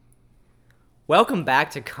Welcome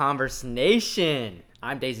back to Converse Nation.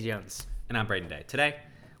 I'm Daisy Jones. And I'm Braden Day. Today,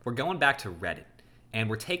 we're going back to Reddit, and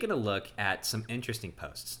we're taking a look at some interesting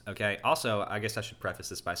posts, okay? Also, I guess I should preface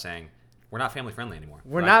this by saying we're not family-friendly anymore.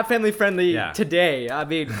 We're not family-friendly today. I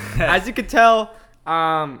mean, as you could tell,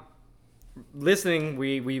 listening,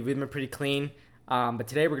 we've been pretty clean, but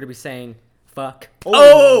today we're going to be saying fuck.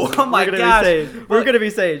 Oh my gosh. We're going to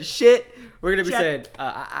be saying shit. We're going to be saying,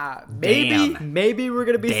 maybe we're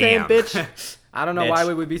going to be saying bitch. I don't know why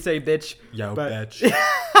we would be saying bitch. Yo, bitch.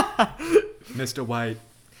 Mr. White.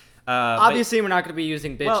 Obviously, we're not going to be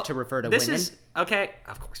using bitch to refer to this women. Is, okay,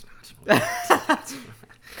 of course not.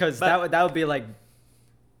 Because that would be like...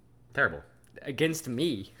 terrible. Against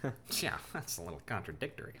me. Yeah, that's a little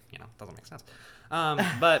contradictory. Doesn't make sense.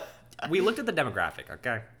 But we looked at the demographic,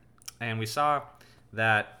 okay? And we saw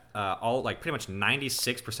that pretty much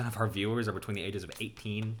 96% of our viewers are between the ages of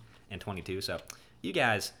 18 and 22. So you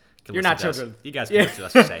guys can You're listen not to children. Us. You guys can listen to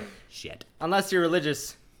us and say shit. Unless you're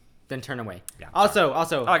religious, then turn away. Yeah, also,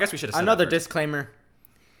 I guess we should have said another that first. disclaimer.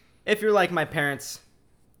 If you're like my parents,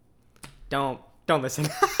 don't listen.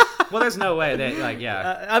 Well, there's no way they I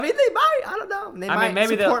mean, they might. I don't know. They might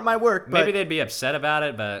maybe support my work. But, maybe they'd be upset about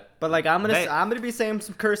it, but like I'm gonna be saying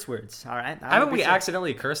some curse words. All right. Haven't we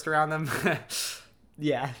accidentally cursed around them?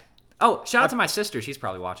 Yeah. Oh, shout out to my sister. She's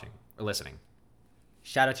probably watching or listening.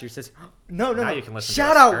 Shout out to your sister. No. Now you can listen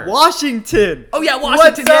Shout to out curse. Washington. Oh yeah,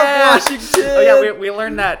 Washington. What's up, Washington? Oh yeah, we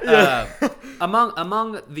learned that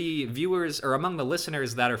among the viewers or among the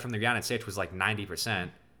listeners that are from the United States was like 90%.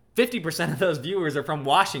 50% of those viewers are from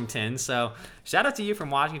Washington, so shout out to you from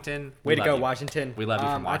Washington. Way to go, Washington. We love you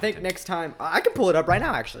from Washington. I think next time I can pull it up right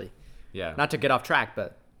now, actually. Yeah. Not to get off track,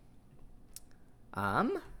 but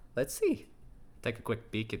let's see. Take a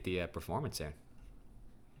quick peek at the performance here.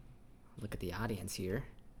 Look at the audience here.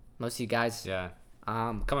 Most of you guys. Yeah.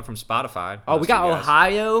 Coming from Spotify. Oh, we got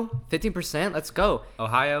Ohio, 15%. Let's go.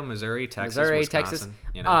 Ohio, Missouri, Texas, Wisconsin,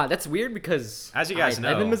 Texas. That's weird because as you guys know,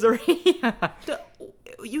 I live in Missouri.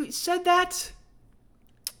 You said that?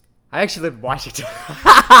 I actually live in Washington.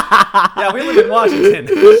 Yeah, we live in Washington.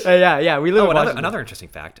 Yeah, we live in Washington. Another interesting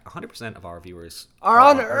fact, 100% of our viewers are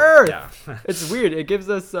on Earth. Yeah. It's weird. It gives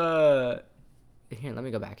us... Here, let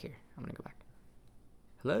me go back here. I'm going to go back.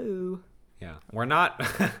 Hello? Yeah, we're not...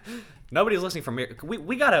 Nobody's listening from here.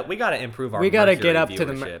 We gotta improve our. We gotta get up to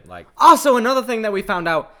the. Also, another thing that we found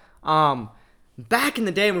out, back in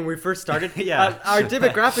the day when we first started, our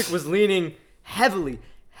demographic was leaning heavily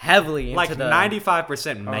into like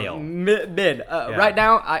 95% male. Mid. Right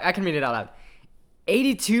now, I can read it out loud.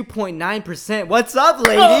 82.9%. What's up,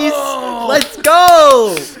 ladies? Oh! Let's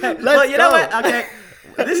go. You know what? Okay.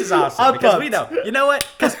 This is awesome because we know. You know what?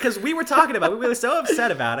 Because we were talking about it. We were so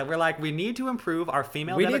upset about it. We're like, we need to improve our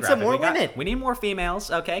female demographic. We need some more women. We need more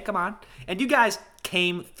females. Okay, come on. And you guys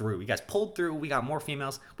came through. You guys pulled through. We got more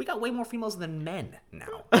females. We got way more females than men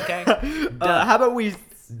now. Okay? How about we...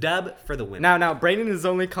 Dub for the women. Now, Brayden is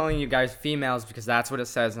only calling you guys females because that's what it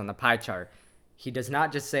says on the pie chart. He does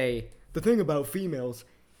not just say, the thing about females.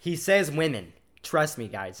 He says women. Trust me,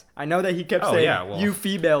 guys. I know that he kept saying you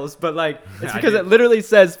females, but like it's because it literally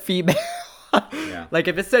says female. Yeah. Like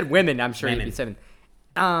if it said women, I'm sure he'd be 7.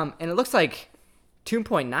 And it looks like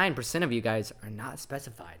 2.9% of you guys are not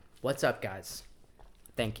specified. What's up, guys?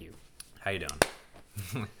 Thank you. How you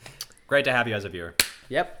doing? Great to have you as a viewer.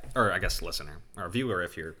 Yep. Or I guess listener or viewer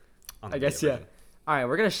if you're on the I guess yeah. All right,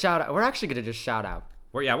 we're gonna shout out. We're actually gonna just shout out.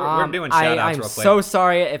 We're doing shout outs real quick. I'm so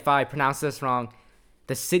sorry if I pronounce this wrong.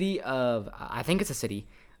 The city of, I think it's a city.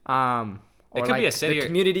 It could be a city the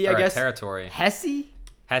community, or I guess. A territory. Hesse?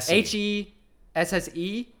 Hesse?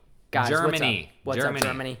 Guys, Germany. What's up,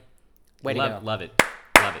 Germany? Way to go. Love it.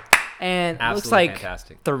 And absolutely it looks like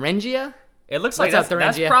fantastic. Thuringia? It looks like that's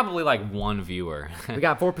probably like one viewer. We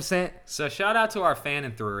got 4%. So shout out to our fan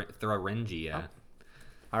in Thuringia.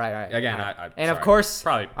 All right. Again, and sorry. of course,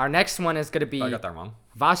 probably our next one is going to be I got that wrong.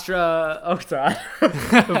 Vostra. Oh, sorry.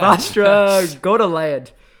 Vostra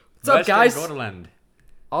Gotaland. What's up, guys? Gotaland.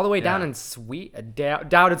 All the way down in Sweden.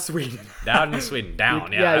 Down in Sweden. Down in Sweden.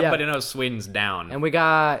 Down. Yeah. Everybody knows Sweden's down. And we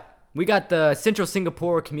got the Central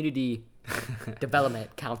Singapore Community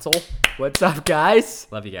Development Council. What's up, guys?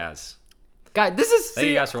 Love you guys. Guys, this is Thank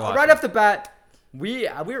you guys for watching. Right off the bat.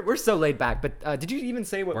 We're so laid back. But did you even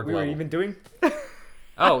say what we were even doing?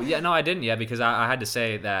 Oh yeah, no, I didn't yet because I had to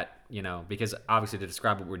say that because obviously to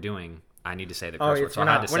describe what we're doing, I need to say the curse word. So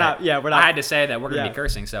I had to say that we're gonna be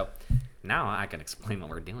cursing. So now I can explain what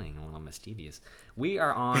we're doing a little mischievous. We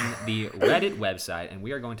are on the Reddit website and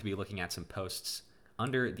we are going to be looking at some posts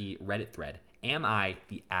under the Reddit thread. Am I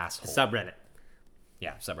the asshole? Subreddit.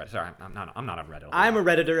 Yeah, subreddit. Sorry, I'm not a Redditor. I'm a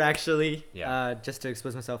Redditor, actually. Yeah. Just to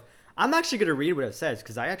expose myself. I'm actually going to read what it says,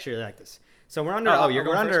 because I actually really like this. So we're under...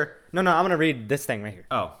 we're under... No, I'm going to read this thing right here.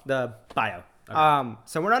 Oh. The bio. Okay.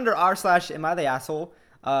 So we're under r/Am I the Asshole,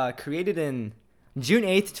 created in June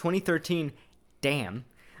 8th, 2013. Damn.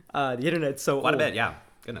 The internet's so old. Quite a bit, yeah.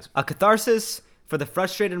 Goodness. A catharsis for the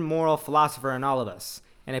frustrated moral philosopher in all of us,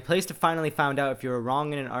 and a place to finally find out if you were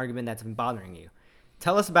wrong in an argument that's been bothering you.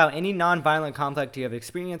 Tell us about any non-violent conflict you have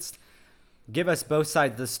experienced. Give us both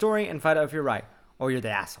sides of the story and find out if you're right or you're the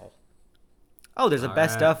asshole. Oh, there's a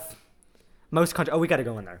best of most country. Oh, we got to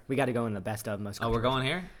go in there. We got to go in the best of most country. Oh, we're going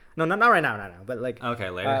here? No, not right now. But like, okay,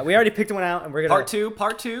 later. We already picked one out, and we're gonna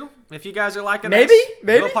part two. If you guys are liking maybe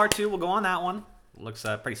go part 2. We'll go on that one. Looks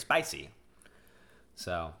pretty spicy.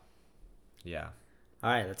 So, yeah. All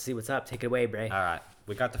right, let's see what's up. Take it away, Bray. All right,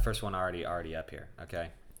 we got the first one already up here. Okay.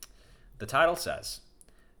 The title says,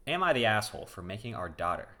 "Am I the asshole for making our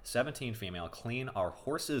daughter, 17 female, clean our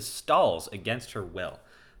horse's stalls against her will?"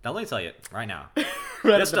 Now, let me tell you right now,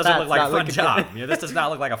 this doesn't look like a fun job. This does not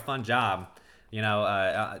look like a fun job.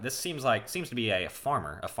 This seems to be a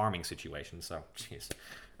farming situation. So, jeez,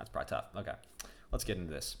 that's probably tough. Okay, let's get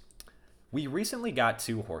into this. We recently got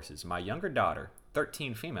 2 horses. My younger daughter,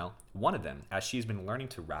 13 female, wanted them as she's been learning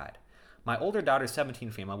to ride. My older daughter,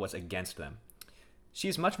 17 female, was against them.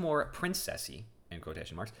 She's much more princessy, in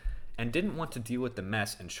quotation marks, and didn't want to deal with the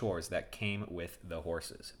mess and chores that came with the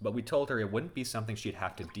horses. But we told her it wouldn't be something she'd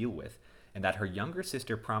have to deal with, and that her younger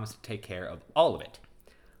sister promised to take care of all of it.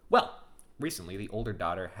 Well, recently the older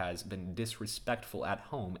daughter has been disrespectful at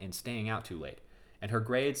home and staying out too late, and her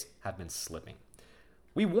grades have been slipping.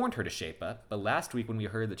 We warned her to shape up, but last week when we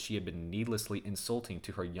heard that she had been needlessly insulting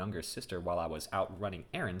to her younger sister while I was out running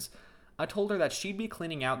errands, I told her that she'd be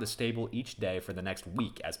cleaning out the stable each day for the next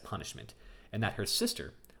week as punishment, and that her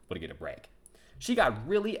sister would get a break. She got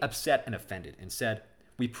really upset and offended and said,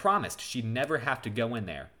 "We promised she'd never have to go in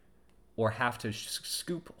there or have to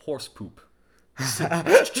scoop horse poop."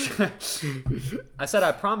 I said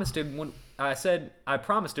I promised it wouldn't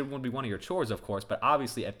be one of your chores, of course, but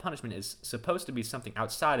obviously a punishment is supposed to be something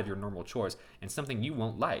outside of your normal chores and something you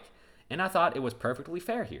won't like, and I thought it was perfectly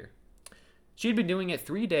fair here. She'd been doing it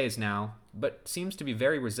 3 days now, but seems to be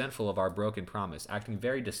very resentful of our broken promise, acting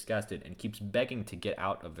very disgusted, and keeps begging to get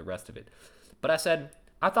out of the rest of it. But I said,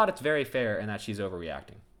 I thought it's very fair and that she's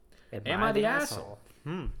overreacting. Am I the asshole?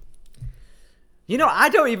 I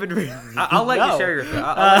don't even really I'll let you share your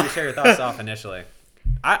thoughts off initially.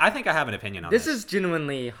 I think I have an opinion on this. This is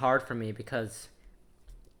genuinely hard for me because,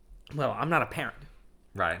 well, I'm not a parent.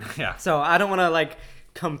 Right, yeah. So I don't want to,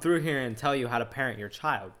 come through here and tell you how to parent your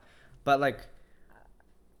child. But,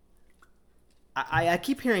 I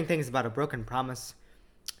keep hearing things about a broken promise.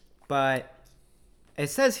 But it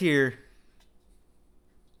says here,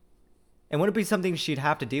 and would it be something she'd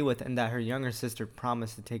have to deal with and that her younger sister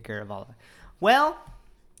promised to take care of all of it? Well,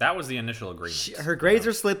 that was the initial agreement. Her grades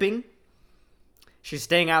are slipping. She's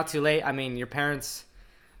staying out too late. I mean, your parents,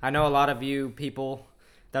 I know a lot of you people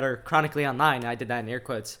that are chronically online, I did that in air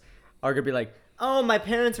quotes, are going to be like, oh, my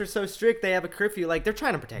parents are so strict, they have a curfew. They're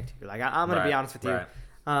trying to protect you. I'm going to be honest with you.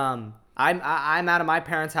 I'm out of my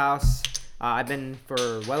parents' house. I've been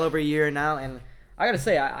for well over a year now, and I got to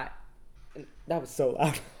say, I that was so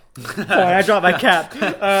loud. Sorry, I dropped my cap.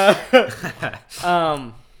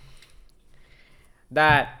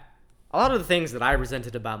 That a lot of the things that I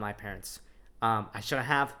resented about my parents, I shouldn't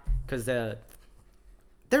have, because they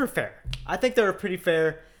were fair. I think they were pretty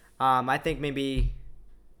fair. I think maybe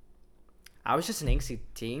I was just an angsty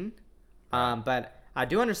teen, but I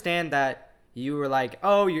do understand that you were like,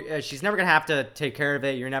 oh, she's never going to have to take care of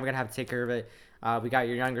it. You're never going to have to take care of it. We got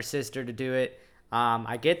your younger sister to do it.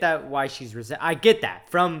 I get that why she's I get that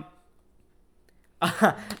from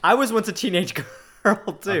I was once a teenage girl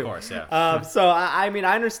too. Of course, yeah. So I mean,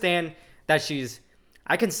 I understand that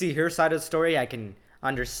I can see her side of the story. I can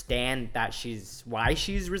understand that why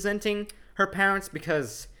she's resenting her parents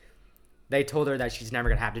because they told her that she's never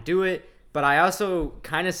going to have to do it. But I also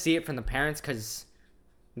kind of see it from the parents because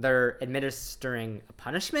they're administering a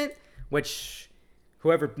punishment, which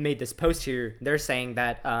whoever made this post here, they're saying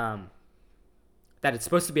that that it's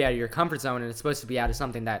supposed to be out of your comfort zone and it's supposed to be out of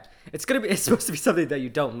something that it's supposed to be something that you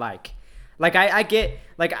don't like. I get,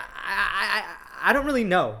 I don't really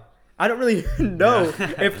know. I don't really know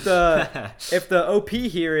if the OP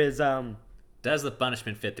here is does the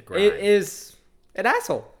punishment fit the grind? It is an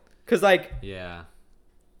asshole. Cause yeah.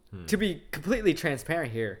 To be completely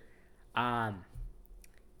transparent here,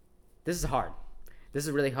 this is hard. This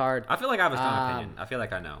is really hard. I feel like I have a strong opinion. I feel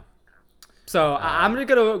like I know. So I'm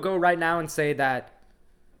gonna go right now and say that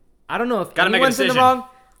I don't know if anyone's in the wrong.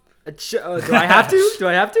 Do I have to? Do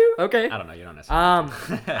I have to? Okay. I don't know. You don't necessarily.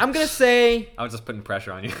 I'm gonna say. I was just putting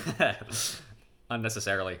pressure on you,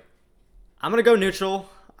 unnecessarily. I'm gonna go neutral.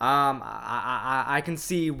 I can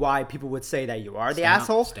see why people would say that you are the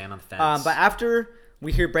asshole. Stand on the fence. But after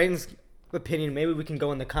we hear Braden's opinion, maybe we can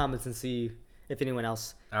go in the comments and see if anyone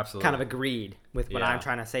else kind of agreed with what I'm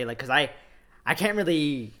trying to say. Like, because I can't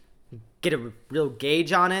really get a real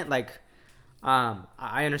gauge on it. Like,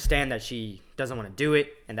 I understand that she doesn't want to do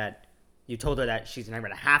it and that you told her that she's never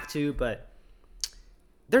going to have to, but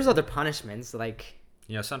there's other punishments. Like,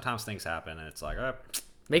 sometimes things happen and it's like,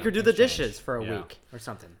 make her do the dishes for a week or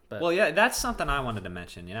something. But well, yeah, that's something I wanted to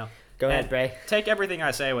mention, Go ahead, Bray. Take everything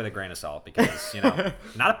I say with a grain of salt because,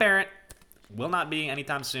 not a parent, will not be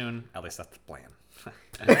anytime soon. At least that's the plan.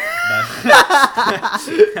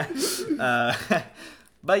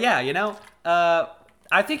 But yeah,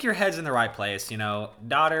 I think your head's in the right place.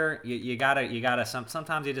 Daughter, you gotta.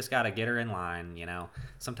 Sometimes you just gotta get her in line.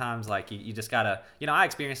 Sometimes like you just gotta. I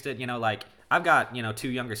experienced it. Like I've got 2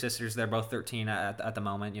 younger sisters. They're both 13 at the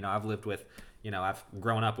moment. I've lived with. I've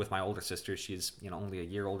grown up with my older sister. She's only a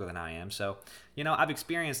year older than I am. So I've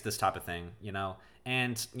experienced this type of thing.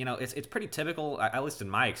 And it's pretty typical, at least in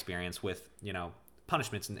my experience with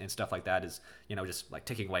punishments and stuff like that is just like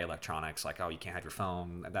taking away electronics, like you can't have your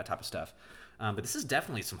phone, that type of stuff. But this is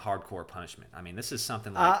definitely some hardcore punishment. I mean, this is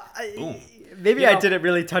something like boom. Maybe I didn't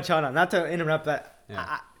really touch on it. Not to interrupt, but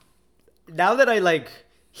now that I like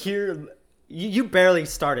hear you barely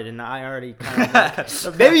started, and I already kind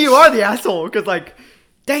of maybe you are the asshole because like.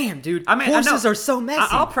 Damn, dude. I mean, horses are so messy.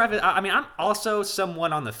 I'll preface. I'm also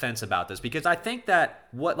somewhat on the fence about this because I think that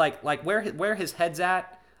what like where his head's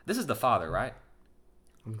at. This is the father, right?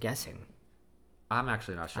 I'm guessing. I'm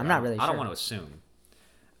actually not sure. I'm not really sure. I don't want to assume.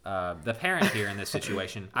 The parent here in this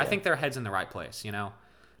situation, I think their head's in the right place.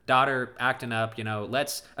 Daughter acting up.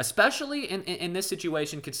 Let's especially in this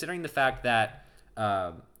situation, considering the fact that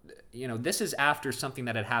this is after something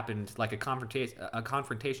that had happened, like a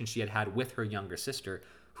confrontation she had with her younger sister,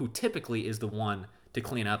 who typically is the one to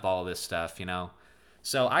clean up all this stuff,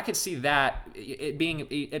 So I could see that it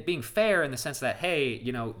being fair in the sense that, hey,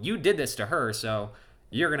 you did this to her, so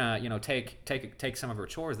you're gonna, take some of her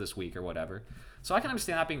chores this week or whatever. So I can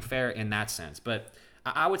understand that being fair in that sense, but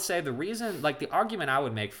I would say the reason, like the argument I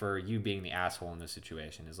would make for you being the asshole in this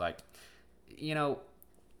situation is like,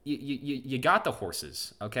 you got the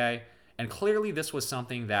horses, okay? And clearly this was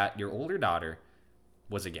something that your older daughter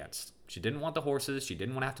was against. She didn't want the horses. She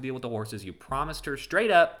didn't want to have to deal with the horses. You promised her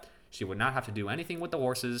straight up she would not have to do anything with the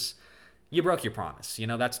horses. You broke your promise.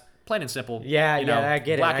 That's plain and simple. Yeah, I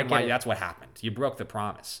get it. Black and white, that's what happened. You broke the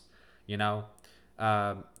promise.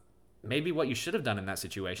 Maybe what you should have done in that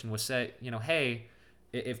situation was say, hey,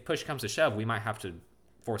 if push comes to shove, we might have to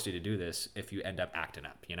force you to do this if you end up acting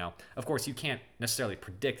up, Of course, you can't necessarily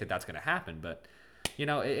predict that that's going to happen, but,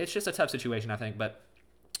 it's just a tough situation, I think. But,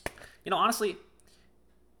 honestly,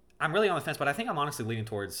 I'm really on the fence, but I think I'm honestly leaning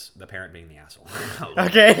towards the parent being the asshole.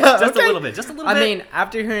 Okay. Just a little bit. I mean,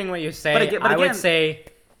 after hearing what you say, I would say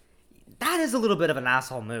that is a little bit of an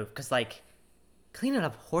asshole move, because, like, cleaning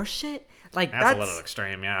up horse shit? Like, that's a little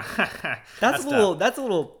extreme, yeah. That's a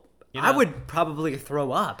little... I would probably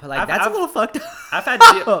throw up. Like, that's a little fucked up. I've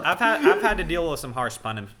had to deal with some harsh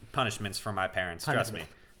punishments from my parents. Trust me,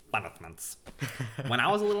 punishments. When I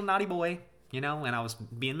was a little naughty boy, when I was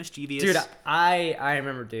being mischievous. Dude, I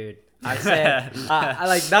remember, dude. I said, I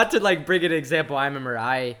like, not to like bring an example. I remember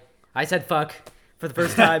I said fuck for the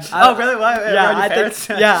first time. Oh, really? What?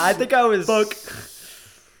 Yeah, I think I was fuck.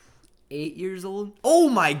 8 years old. Oh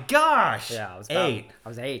my gosh. Yeah, I was 8. I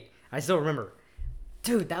was 8. I still remember.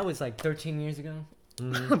 Dude, that was like 13 years ago.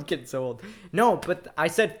 Mm-hmm. I'm getting so old. No, but I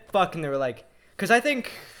said fuck, and they were like, because I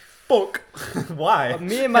think fuck. Why?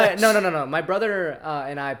 Me and my no. My brother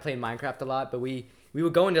and I played Minecraft a lot, but we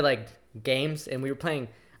would go into like games, and we were playing.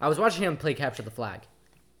 I was watching him play Capture the Flag.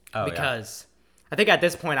 Oh, because I think at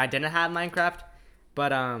this point I didn't have Minecraft,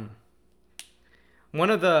 but one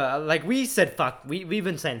of the like we said fuck. We've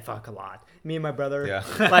been saying fuck a lot. Me and my brother. Yeah.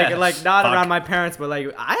 like not around my parents, but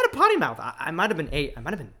like I had a potty mouth. I might have been 8. I might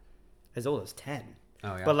have been as old as 10.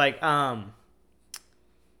 Oh yeah. But like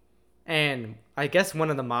and I guess one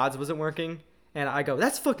of the mods wasn't working, and I go,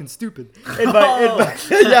 "That's fucking stupid." And my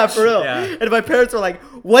yeah, for real. Yeah. And my parents were like,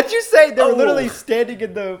 "What'd you say?" They were literally standing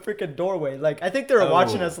in the freaking doorway. Like I think they were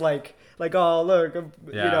watching us like oh look,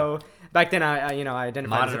 Back then, I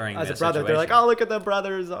identified as a brother. They're like, oh, look at the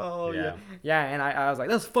brothers. Oh, yeah. And I was like,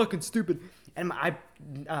 that's fucking stupid. And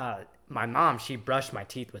my mom, she brushed my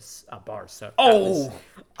teeth with a bar soap. Oh,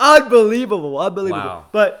 unbelievable. Wow.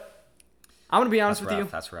 But I'm gonna be honest with you.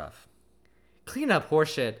 That's rough. Cleaning up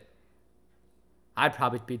horseshit, I'd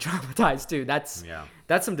probably be traumatized too. That's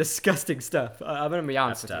some disgusting stuff. I'm gonna be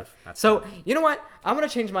honest with you. So you know what? I'm gonna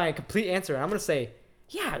change my complete answer. I'm gonna say,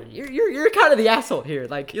 yeah, you're kind of the asshole here.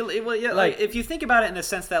 Like, like if you think about it in the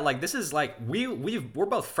sense that like this is like we're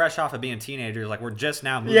both fresh off of being teenagers. Like we're just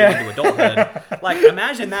now moving into adulthood. Like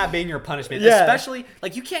imagine that being your punishment. Yeah. Especially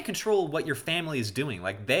like you can't control what your family is doing.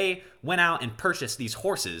 Like they went out and purchased these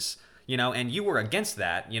horses. And you were against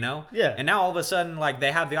that, Yeah. And now all of a sudden, like,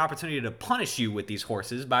 they have the opportunity to punish you with these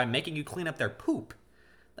horses by making you clean up their poop.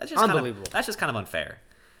 That's just unbelievable. That's just kind of unfair.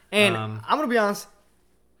 And I'm going to be honest,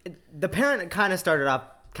 the parent kind of started off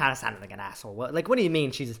kind of sounded like an asshole. Like, what do you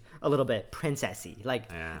mean she's a little bit princessy? Like,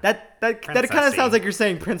 that kind of sounds like you're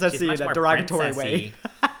saying princessy in a derogatory way.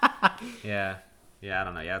 Yeah, I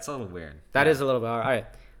don't know. Yeah, it's a little weird. That is a little bit. All right,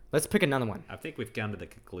 let's pick another one. I think we've come to the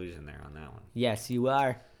conclusion there on that one. Yes, you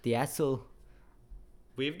are. The asshole.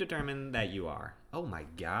 We've determined that you are. Oh my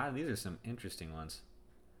god, these are some interesting ones.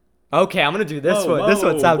 Okay, I'm gonna do this one. This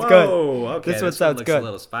one sounds good. Okay, this one sounds good. A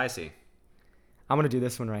little spicy. I'm gonna do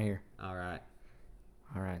this one right here. All right.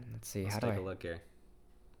 Let's see. Let's take a look here.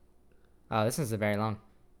 Oh, this one's very long.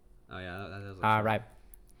 Oh yeah, that is.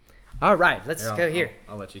 All right. Let's go here.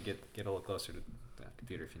 I'll let you get a little closer to the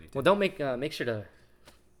computer if you need to. Well, don't make sure to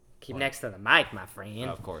keep next to the mic, my friend.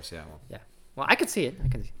 Of course, yeah. Well, I could see it.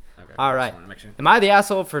 Okay. All right. Sure. Am I the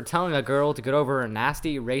asshole for telling a girl to get over a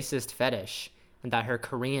nasty racist fetish and that her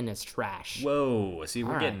Korean is trash? Whoa. See,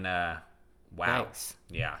 we're getting wow. Thanks.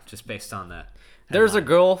 Yeah, just based on the There's a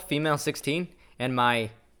girl, female 16, in my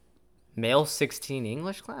male 16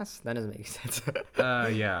 English class. That doesn't make sense.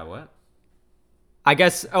 Yeah, what? I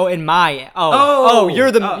guess in my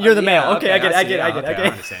you're the male. Okay, I get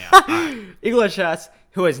it. English class,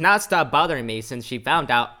 who has not stopped bothering me since she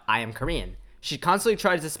found out I am Korean. She constantly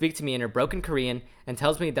tries to speak to me in her broken Korean and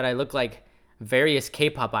tells me that I look like various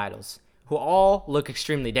K-pop idols, who all look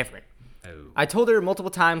extremely different. Oh. I told her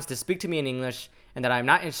multiple times to speak to me in English and that I'm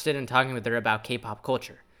not interested in talking with her about K-pop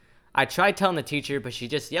culture. I tried telling the teacher, but she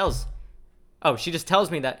just tells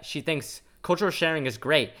me that she thinks cultural sharing is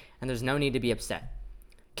great and there's no need to be upset.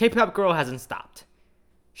 K-pop girl hasn't stopped.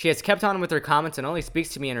 She has kept on with her comments and only speaks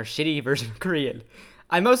to me in her shitty version of Korean.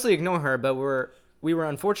 I mostly ignore her, but we were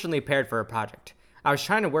unfortunately paired for a project. I was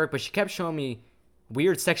trying to work, but she kept showing me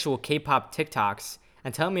weird sexual K-pop TikToks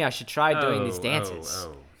and telling me I should try doing these dances.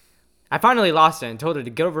 I finally lost it and told her to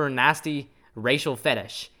get over her nasty racial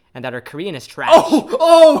fetish and that her Korean is trash.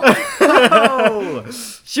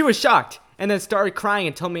 She was shocked and then started crying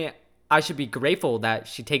and told me I should be grateful that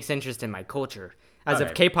she takes interest in my culture, as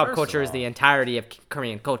if K-pop culture is the entirety of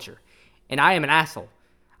Korean culture. And I am an asshole.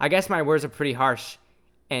 I guess my words are pretty harsh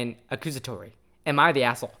and accusatory. Am I the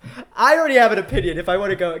asshole? I already have an opinion. If I want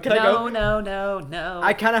to go, can I go? No.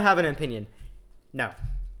 I kind of have an opinion. No.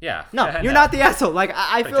 Yeah. No, you're not the asshole. Like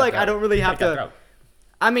I feel like I don't really have to.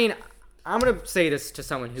 I mean, I'm gonna say this to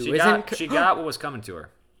someone who isn't. She got what was coming to her.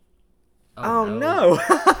 Oh no.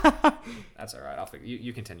 That's all right. I'll fix.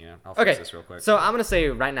 You continue. I'll fix this real quick. So I'm gonna say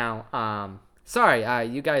right now. Sorry,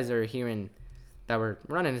 you guys are hearing that we're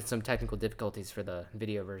running into some technical difficulties for the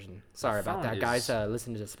video version. Sorry about that, guys.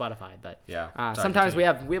 Listen to Spotify, but sometimes we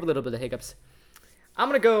have a little bit of hiccups. I'm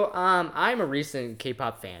gonna go. I'm a recent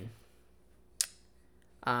K-pop fan,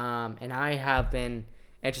 and I have been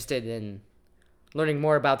interested in learning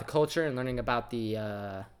more about the culture and learning about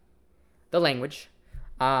the language.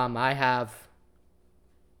 I have,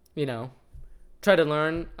 tried to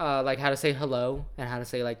learn like how to say hello and how to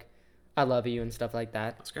say like I love you and stuff like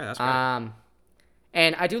that. That's great.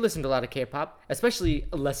 And I do listen to a lot of K-pop, especially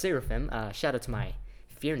La Seraphim. Shout out to my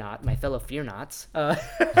fellow Fear Knots. There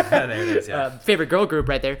it is, yeah. Favorite girl group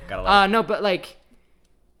right there. Gotta love it. No, but like,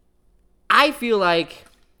 I feel like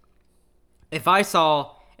if I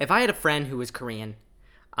had a friend who was Korean,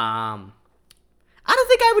 I don't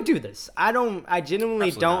think I would do this. I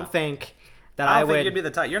genuinely don't think that I would. Think you'd be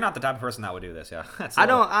the type. You're not the type of person that would do this. Yeah.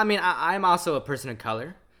 I'm also a person of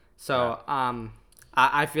color, so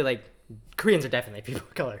I feel like Koreans are definitely people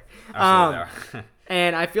of color. Absolutely.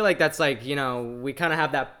 And I feel like that's like, we kind of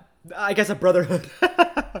have that, I guess, a brotherhood.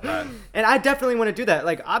 Right. And I definitely want to do that.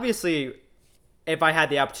 Like, obviously, if I had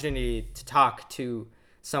the opportunity to talk to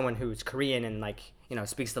someone who's Korean and like,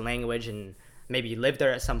 speaks the language and maybe lived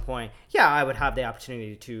there at some point, I would have the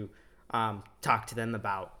opportunity to talk to them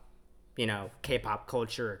about, K-pop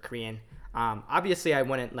culture or Korean. Obviously, I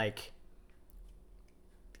wouldn't like,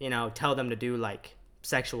 tell them to do like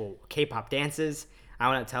sexual K-pop dances.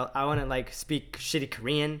 I wouldn't like speak shitty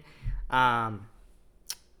Korean. Right,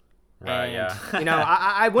 yeah.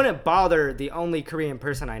 I wouldn't bother the only Korean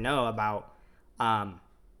person I know about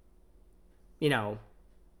you know,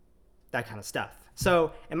 that kind of stuff.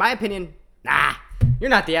 So, in my opinion, nah, you're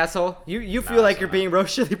not the asshole. You feel like you're being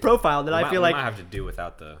racially profiled, and I feel like I have to do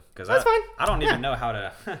without the because that's fine. I don't even know how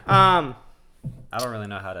to. I don't really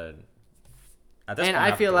know how to. At this and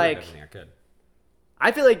point, I feel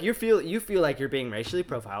like you feel like you're being racially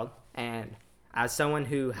profiled, and as someone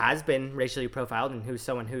who has been racially profiled and who's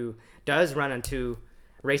someone who does run into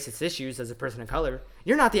racist issues as a person of color,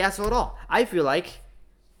 you're not the asshole at all. I feel like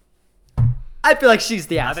she's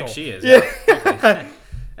the asshole. I think she is. Yeah.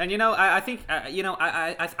 And I think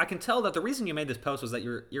I can tell that the reason you made this post was that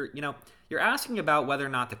you're asking about whether or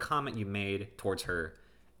not the comment you made towards her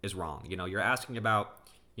is wrong. You're asking about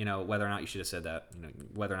whether or not you should have said that.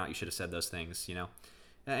 Whether or not you should have said those things.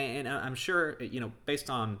 And I'm sure based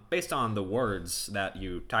on the words that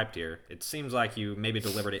you typed here, it seems like you maybe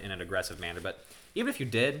delivered it in an aggressive manner. But even if you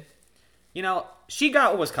did, she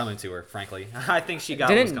got what was coming to her. Frankly, I think she got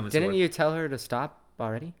what was coming to her. Didn't you tell her to stop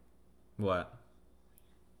already? What?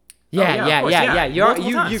 Yeah.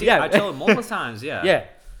 I told her multiple times. Yeah.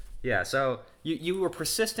 Yeah. So you were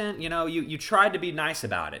persistent. You tried to be nice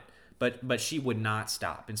about it, but she would not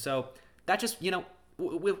stop. And so that just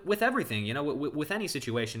with everything, with any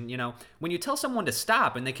situation, when you tell someone to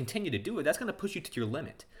stop and they continue to do it, that's going to push you to your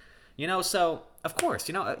limit. So of course,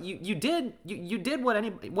 you did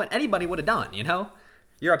what anybody would have done.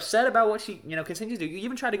 You're upset about what she, continues to do. You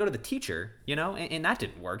even tried to go to the teacher, and that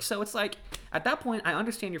didn't work. So it's like, at that point, I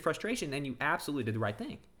understand your frustration, and you absolutely did the right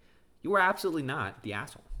thing. You were absolutely not the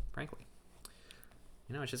asshole, frankly.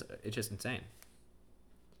 It's just insane.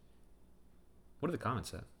 What do the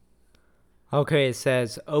comments say? Okay, it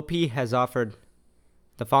says, OP has offered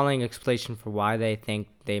the following explanation for why they think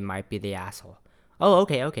they might be the asshole. Oh,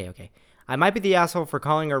 okay. I might be the asshole for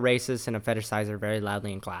calling her racist and a fetishizer very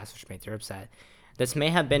loudly in class, which made her upset. This may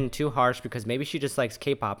have been too harsh because maybe she just likes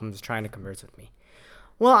K-pop and was trying to converse with me.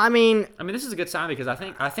 Well, I mean, this is a good sign because I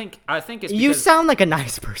think it's because you sound like a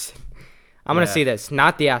nice person. I'm gonna see this,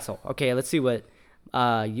 not the asshole. Okay, let's see what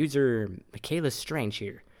user Michaela Strange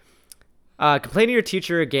here. Complain to your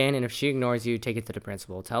teacher again, and if she ignores you, take it to the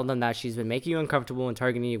principal. Tell them that she's been making you uncomfortable and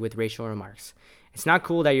targeting you with racial remarks. It's not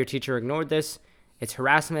cool that your teacher ignored this. It's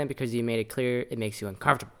harassment because you made it clear it makes you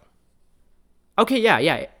uncomfortable. Okay,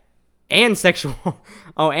 yeah. And sexual.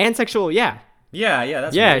 And sexual, yeah. Yeah,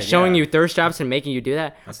 that's weird, showing you thirst traps and making you do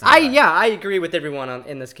that. I agree with everyone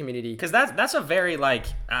in this community. Because that's a very,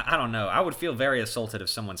 I don't know. I would feel very assaulted if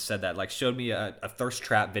someone said that. Showed me a thirst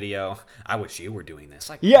trap video. I wish you were doing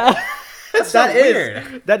this. Yeah. That's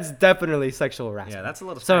weird. That's definitely sexual harassment. Yeah, that's a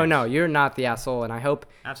little strange. So, no, you're not the asshole, and I hope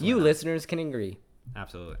listeners can agree.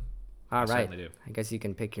 Absolutely. All right. Do. I guess you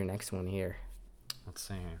can pick your next one here. Let's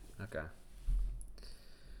see here. Okay.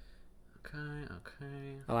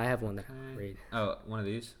 Oh, I have one that I'll read. Oh, one of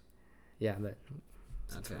these? Yeah, but...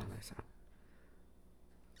 Okay.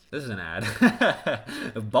 This is an ad.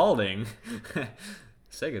 Balding.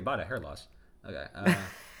 Say goodbye to hair loss. Okay.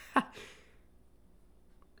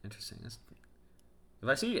 Interesting. I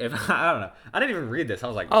don't know. I didn't even read this. I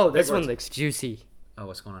was like... Oh, this one looks juicy. Oh,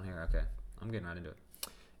 what's going on here? Okay. I'm getting right into it.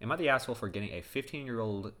 Am I the asshole for getting a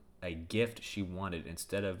 15-year-old a gift she wanted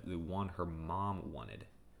instead of the one her mom wanted?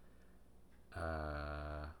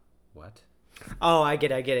 What? Oh, I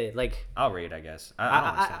get it. I'll read, I guess.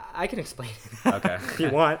 I can explain it. Okay. If you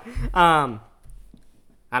want. I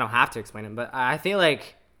don't have to explain it, but I feel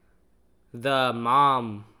like the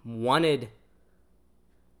mom wanted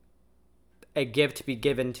a gift to be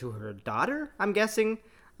given to her daughter, I'm guessing.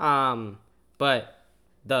 But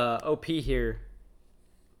the OP here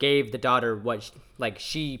gave the daughter what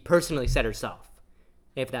she personally said herself,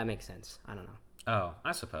 if that makes sense. I don't know. Oh,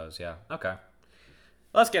 I suppose, yeah. Okay.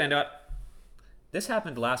 Let's get into it. This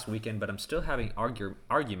happened last weekend, but I'm still having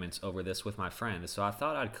arguments over this with my friends, so I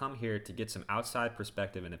thought I'd come here to get some outside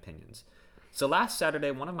perspective and opinions. So last Saturday,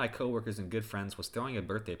 one of my coworkers and good friends was throwing a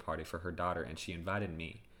birthday party for her daughter, and she invited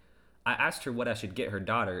me. I asked her what I should get her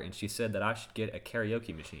daughter, and she said that I should get a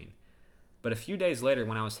karaoke machine. But a few days later,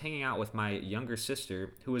 when I was hanging out with my younger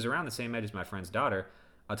sister, who was around the same age as my friend's daughter,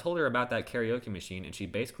 I told her about that karaoke machine, and she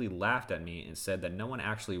basically laughed at me and said that no one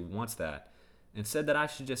actually wants that, and said that I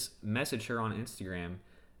should just message her on Instagram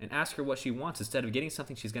and ask her what she wants instead of getting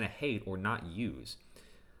something she's going to hate or not use.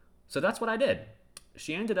 So that's what I did.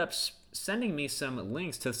 She ended up sending me some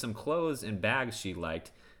links to some clothes and bags she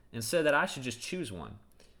liked and said that I should just choose one.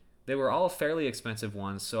 They were all fairly expensive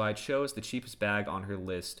ones, so I chose the cheapest bag on her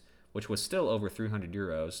list, which was still over €300,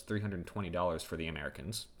 $320 for the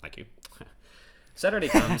Americans. Thank you. Saturday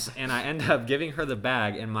comes, and I end up giving her the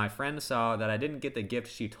bag, and my friend saw that I didn't get the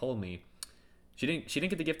gift she told me She didn't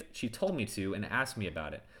get the gift she told me to and asked me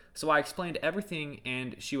about it. So I explained everything,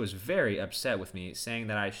 and she was very upset with me, saying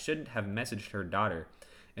that I shouldn't have messaged her daughter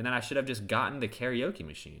and that I should have just gotten the karaoke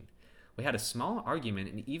machine. We had a small argument,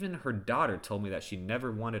 and even her daughter told me that she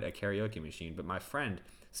never wanted a karaoke machine, but my friend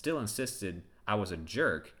still insisted I was a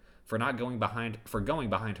jerk for going behind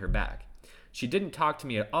her back. She didn't talk to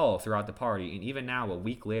me at all throughout the party, and even now, a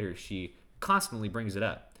week later, she constantly brings it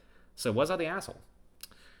up. So was I the asshole?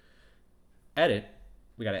 Edit.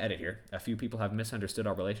 We got to edit here. A few people have misunderstood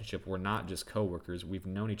our relationship. We're not just coworkers. We've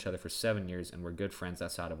known each other for 7 years, and we're good friends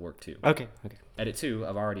outside of work, too. Okay. Edit 2.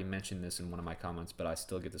 I've already mentioned this in one of my comments, but I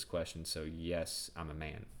still get this question, so yes, I'm a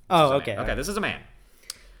man. Okay. Okay, this is a man.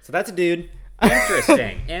 So that's a dude.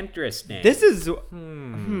 Interesting. This is...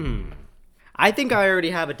 I think I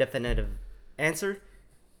already have a definitive answer.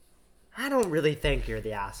 I don't really think you're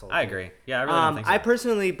the asshole. I agree. Yeah, I really don't think so. I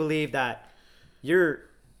personally believe that you're...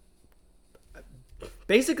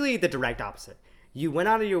 basically the direct opposite. You went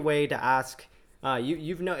out of your way to ask.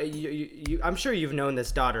 I'm sure you've known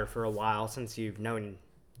this daughter for a while, since you've known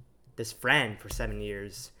this friend for 7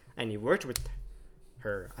 years, and you worked with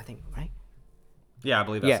her, I think, right? Yeah, I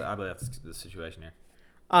believe that's the situation here.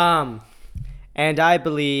 And I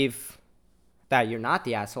believe that you're not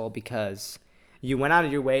the asshole because you went out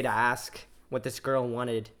of your way to ask what this girl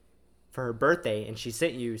wanted for her birthday, and she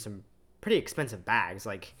sent you some pretty expensive bags,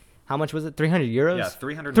 like. How much was it? 300 euros? Yeah,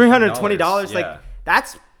 $320. $320. Yeah. Like,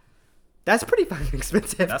 that's pretty fucking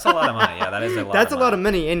expensive. That's a lot of money. Yeah, that is a lot That's a lot of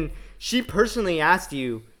money. And she personally asked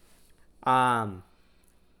you for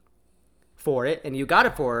it, and you got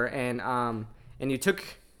it for her, and you took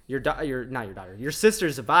your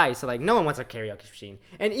sister's advice. So, like, no one wants a karaoke machine.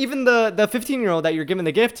 And even the 15-year-old that you're giving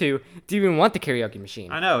the gift to didn't even want the karaoke machine.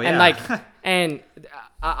 I know, yeah. And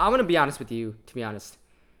I'm going to be honest with you, to be honest.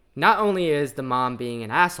 Not only is the mom being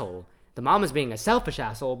an asshole, the mom is being a selfish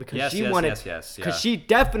asshole because she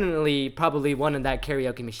definitely probably wanted that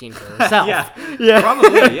karaoke machine for herself. yeah,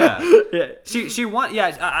 probably, yeah. She want,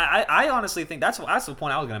 I honestly think that's the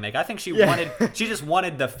point I was gonna make. I think she just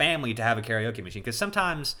wanted the family to have a karaoke machine, because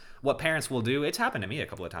sometimes what parents will do, it's happened to me a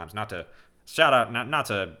couple of times, not to shout out, not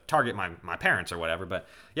to target my parents or whatever, but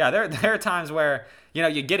yeah, there are times where, you know,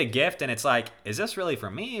 you get a gift and it's like, is this really for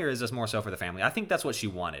me or is this more so for the family? I think that's what she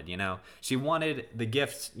wanted, you know. She wanted the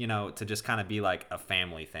gift, you know, to just kind of be like a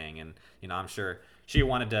family thing, and, you know, I'm sure she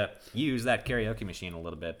wanted to use that karaoke machine a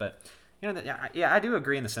little bit, but, you know, I do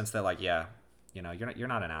agree in the sense that, like, yeah, you know, you're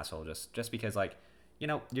not an asshole just because, like, you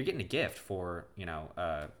know, you're getting a gift for, you know,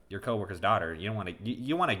 your coworker's daughter. You don't want to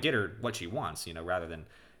you want to get her what she wants, you know, rather than,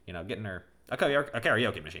 you know, getting her a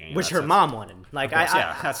karaoke machine, you know, which her mom wanted. Like,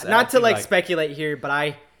 not to like speculate here, but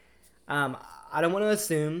I don't want to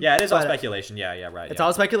assume. Yeah, it is all speculation. Yeah, right. It's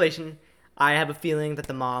all speculation. I have a feeling that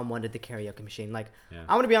the mom wanted the karaoke machine. Like, I'm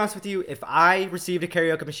gonna be honest with you. If I received a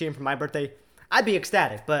karaoke machine for my birthday, I'd be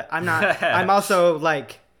ecstatic. But I'm not. I'm also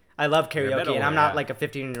like, I love karaoke, and I'm not like a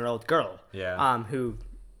 15-year-old girl. Yeah. Who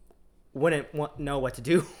wouldn't know what to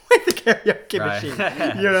do with the karaoke machine.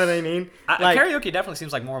 You know what I mean? Like, karaoke definitely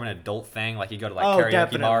seems like more of an adult thing. Like, you go to like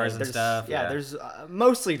karaoke bars and stuff. Yeah, there's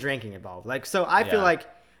mostly drinking involved. Like, so I feel like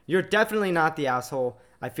you're definitely not the asshole.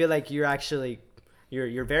 I feel like you're actually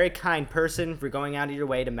you're a very kind person for going out of your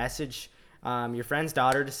way to message your friend's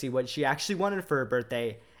daughter to see what she actually wanted for her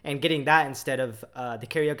birthday, and getting that instead of the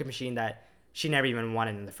karaoke machine that she never even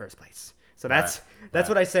wanted in the first place. So that's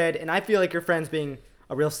what I said, and I feel like your friend's being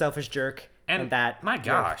a real selfish jerk. And that, my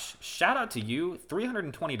gosh, shout out to you,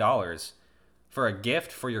 $320 for a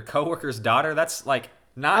gift for your coworker's daughter. That's like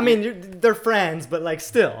not. I mean, they're friends, but like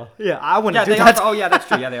still, yeah, I wouldn't do that. Oh yeah, that's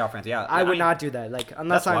true. Yeah, they are friends. Yeah, I would not do that. Like,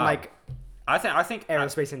 unless I'm like, I think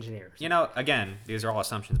aerospace engineer. You know, again, these are all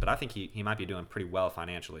assumptions, but I think he might be doing pretty well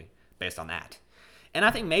financially based on that. And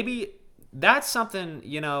I think maybe that's something,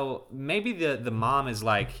 you know, maybe the mom is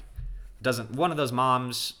like, one of those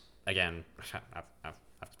moms, again, I've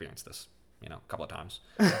experienced this, you know, a couple of times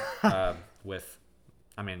with,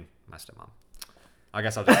 I mean, my stepmom. I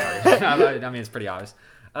guess I'll just tell you. I mean, it's pretty obvious.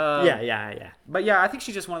 Yeah. But yeah, I think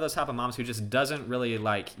she's just one of those type of moms who just doesn't really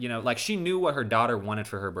like, you know, like she knew what her daughter wanted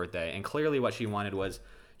for her birthday, and clearly what she wanted was,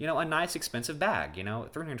 you know, a nice expensive bag. You know,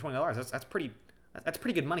 $320. That's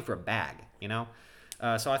pretty good money for a bag. You know.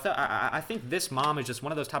 So I think this mom is just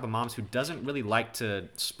one of those type of moms who doesn't really like to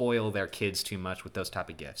spoil their kids too much with those type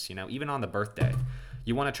of gifts. You know, even on the birthday,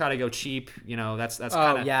 you want to try to go cheap. You know, that's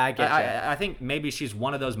kind of. Yeah, I get you. I think maybe she's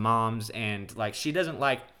one of those moms, and like she doesn't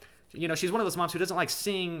like, you know, she's one of those moms who doesn't like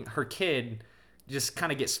seeing her kid just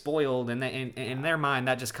kind of get spoiled, and in their mind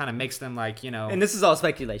that just kind of makes them like, you know. And this is all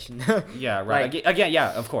speculation. Yeah, right. Like, again,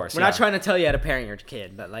 yeah, of course. We're not trying to tell you how to parent your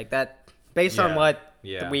kid, but like that. based on what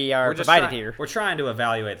we are provided here. We're trying to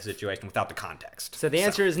evaluate the situation without the context. So the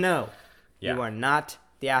answer is no. Yeah. You are not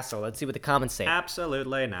the asshole. Let's see what the comments say.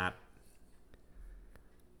 Absolutely not.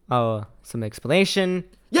 Oh, some explanation.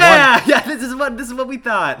 Yeah, this is what we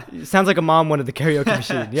thought. Sounds like a mom wanted the karaoke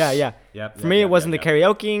machine. Yeah. For me, it wasn't the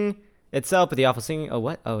karaoke itself, but the awful singing. Oh,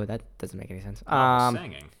 what? Oh, that doesn't make any sense.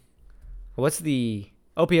 Singing. What's the...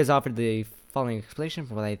 OP has offered the following explanation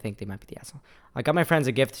for what I think they might be the asshole. I got my friends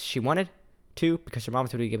a gift she wanted to because her mom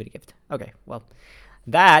told me to give it a gift. Okay, well,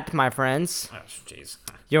 that, my friends... Oh, jeez.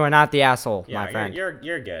 You are not the asshole, my friend. You're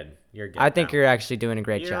good. You're good. I think you're actually doing a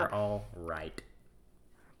great job. You're all right.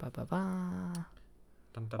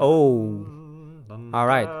 Oh. All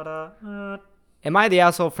right. Am I the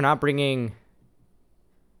asshole for not bringing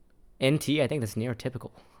NT? I think that's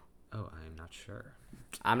neurotypical. Oh, I'm not sure.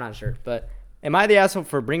 I'm not sure, but am I the asshole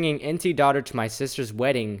for bringing NT daughter to my sister's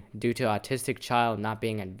wedding due to autistic child not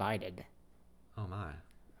being invited? Oh, my.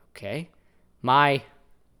 Okay.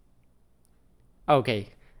 Okay.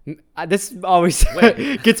 This always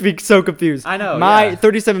gets me so confused. I know. My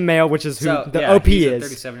 37 male, which is who the OP is.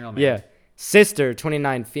 37-year-old man. Yeah. Sister,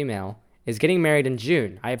 29 female, is getting married in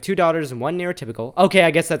June. I have 2 daughters and 1 neurotypical. Okay,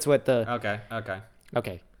 I guess that's what the...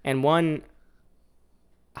 Okay. And one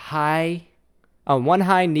high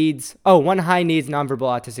needs nonverbal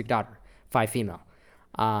autistic daughter, 5 female.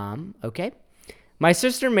 Okay. My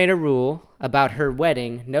sister made a rule about her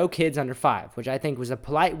wedding, no kids under 5, which I think was a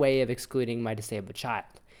polite way of excluding my disabled child.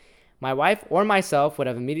 My wife or myself would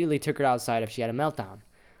have immediately took her outside if she had a meltdown.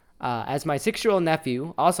 As my 6-year-old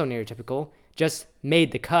nephew, also neurotypical, just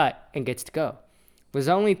made the cut and gets to go. There's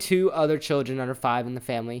only 2 other children under 5 in the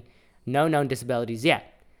family, no known disabilities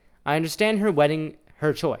yet. I understand her wedding,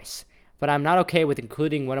 her choice, but I'm not okay with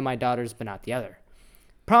including one of my daughters but not the other.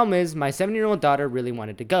 Problem is, my 7-year-old daughter really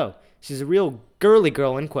wanted to go. She's a real girly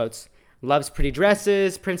girl, in quotes. Loves pretty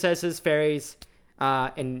dresses, princesses, fairies,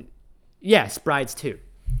 and yes, brides too.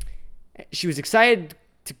 She was excited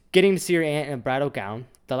getting to see her aunt in a bridal gown.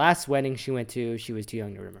 The last wedding she went to, she was too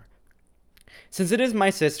young to remember. Since it is my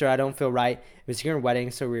sister, I don't feel right missing her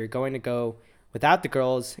wedding, so we're going to go without the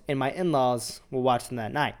girls, and my in-laws will watch them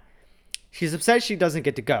that night. She's upset she doesn't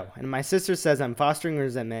get to go, and my sister says I'm fostering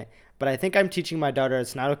resentment, but I think I'm teaching my daughter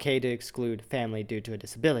it's not okay to exclude family due to a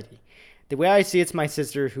disability. The way I see it's my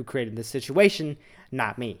sister who created this situation,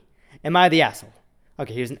 not me. Am I the asshole?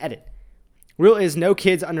 Okay, here's an edit. Rule is no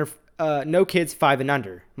kids 5 and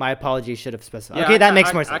under. My apology should have specified. Yeah, okay, that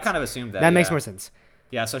makes more sense. I kind of assumed that. That makes more sense.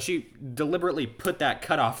 Yeah, so she deliberately put that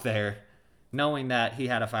cutoff there, knowing that he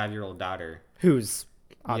had a 5-year-old daughter who's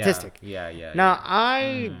autistic. Yeah. Now,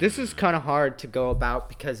 this is kind of hard to go about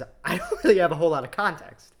because I don't really have a whole lot of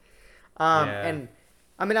context. And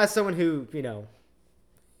I mean, as someone who,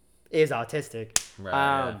 is autistic,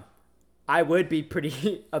 I would be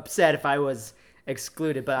pretty upset if I was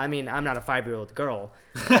excluded, but I mean, I'm not a 5-year-old girl,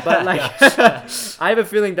 but I have a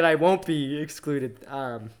feeling that I won't be excluded,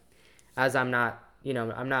 as I'm not,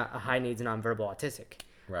 I'm not a high needs nonverbal autistic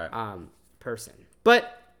person.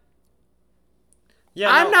 But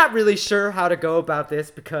I'm not really sure how to go about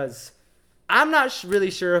this because I'm not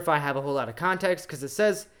really sure if I have a whole lot of context because it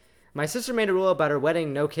says my sister made a rule about her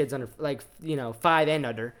wedding, no kids under 5 and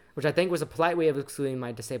under, which I think was a polite way of excluding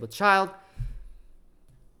my disabled child.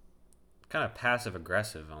 Kind of passive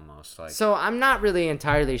aggressive almost. So I'm not really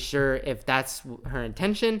entirely sure if that's her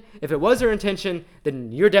intention. If it was her intention,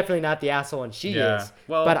 then you're definitely not the asshole and she is.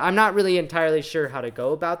 Well, but I'm not really entirely sure how to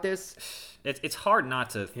go about this. It's hard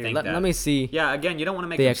not to think that. Let me see. Yeah, again, you don't want to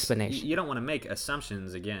make the explanation. You don't want to make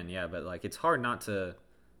assumptions again. Yeah, but it's hard not to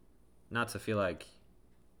feel like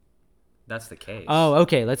that's the case. Oh,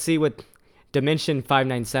 okay. Let's see what Dimension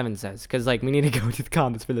 597 says, because we need to go to the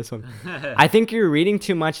comments for this one. I think you're reading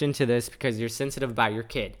too much into this because you're sensitive about your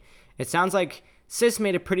kid. It sounds like sis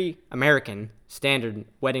made a pretty American standard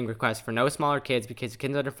wedding request for no smaller kids because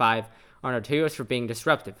kids under 5 are notorious for being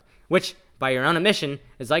disruptive, which, by your own admission,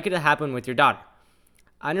 is likely to happen with your daughter.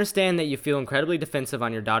 I understand that you feel incredibly defensive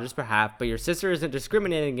on your daughter's behalf, but your sister isn't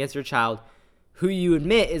discriminating against your child, who you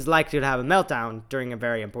admit is likely to have a meltdown during a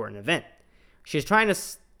very important event. She's trying to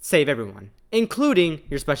save everyone, including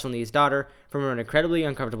your special needs daughter, from an incredibly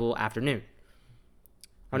uncomfortable afternoon.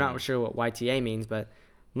 I'm not sure what YTA means, but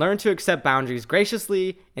learn to accept boundaries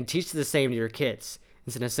graciously and teach the same to your kids.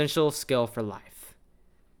 It's an essential skill for life.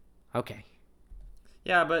 Okay.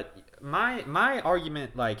 Yeah, but my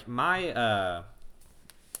argument, my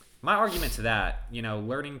argument to that,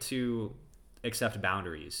 learning to accept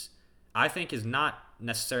boundaries, I think is not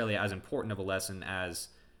necessarily as important of a lesson as,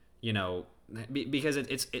 because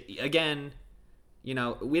it's again, you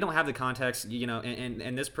know, we don't have the context, you know,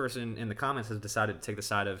 and this person in the comments has decided to take the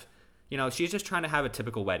side of, you know, she's just trying to have a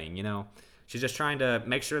typical wedding, you know. She's just trying to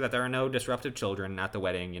make sure that there are no disruptive children at the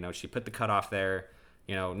wedding. You know, she put the cutoff there,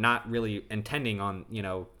 you know, not really intending on, you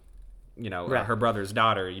know, right. Her brother's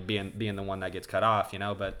daughter being the one that gets cut off, you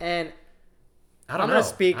know, but. And I don't know.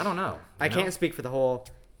 I don't know. I can't speak for the whole,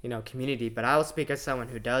 you know, community, but I'll speak as someone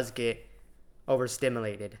who does get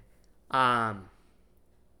overstimulated. I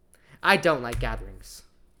don't like gatherings.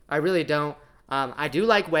 I really don't. I do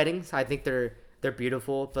like weddings. I think they're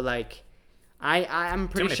beautiful, but like I'm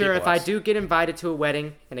pretty sure if I do get invited to a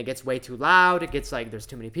wedding and it gets way too loud, it gets like there's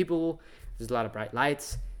too many people, there's a lot of bright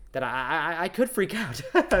lights, that I could freak out.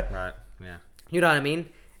 Right. Yeah. You know what I mean?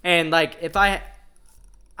 And like if I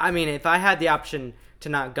had the option to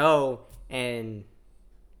not go and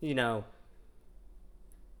have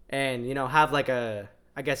like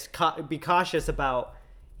be cautious about,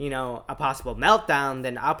 you know, a possible meltdown,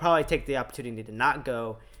 then I'll probably take the opportunity to not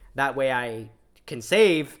go. That way I can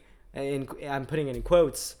save, and I'm putting it in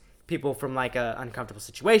quotes, people from like a uncomfortable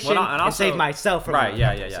situation, and also save myself from an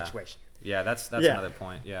uncomfortable situation. Yeah, that's another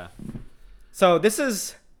point. Yeah. So this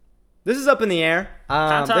is up in the air.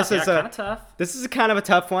 Kind of tough. This is kind of a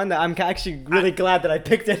tough one that I'm actually really glad that I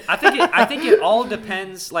picked it. I think it all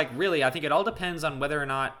depends. Like really, I think it all depends on whether or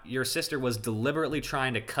not your sister was deliberately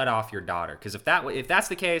trying to cut off your daughter. Because if that's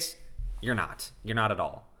the case, you're not at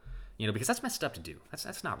all. You know, because that's messed up to do.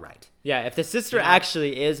 That's not right. Yeah, if the sister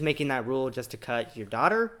actually is making that rule just to cut your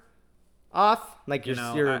daughter off, like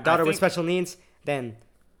your daughter with special needs, then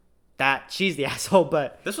she's the asshole.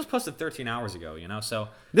 But this was posted 13 hours ago, you know, so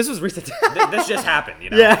this was recent. This just happened, you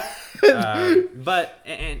know. Yeah. But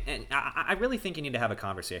I really think you need to have a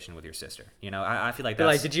conversation with your sister. You know, I feel like that's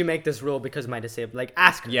like, did you make this rule because my disabled? Like,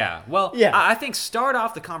 ask her. Yeah. Well, yeah. I think start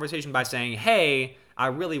off the conversation by saying, hey, I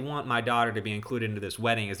really want my daughter to be included into this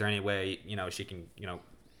wedding. Is there any way, you know, she can, you know,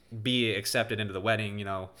 be accepted into the wedding? You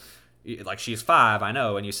know, like she's 5, I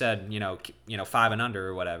know, and you said, you know, 5 and under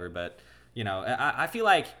or whatever. But, you know, I feel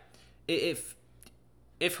like if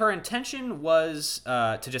her intention was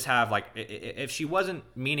to just have like, if she wasn't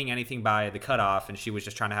meaning anything by the cutoff and she was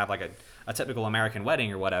just trying to have like a typical American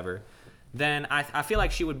wedding or whatever, then I feel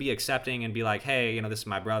like she would be accepting and be like, hey, you know, this is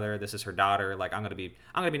my brother, this is her daughter, like I'm gonna be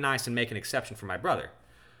nice and make an exception for my brother.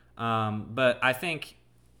 But I think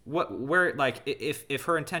if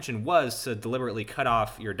her intention was to deliberately cut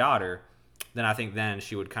off your daughter, then I think then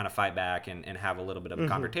she would kind of fight back and have a little bit of a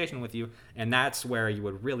confrontation with you, and that's where you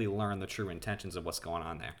would really learn the true intentions of what's going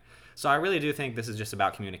on there. So I really do think this is just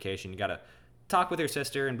about communication. You gotta talk with your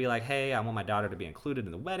sister and be like, hey, I want my daughter to be included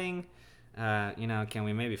in the wedding. You know, can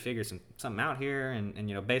we maybe figure something out here? And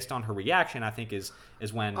you know, based on her reaction, I think is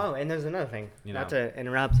when. Oh, and there's another thing. Not to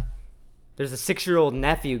interrupt. There's a 6-year-old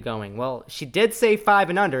nephew going. Well, she did say 5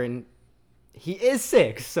 and under, and he is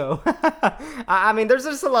 6. So, I mean, there's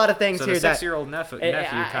just a lot of things here. So the 6-year-old nephew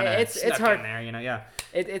kind of it's hard in there, you know. Yeah.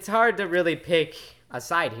 It's hard to really pick a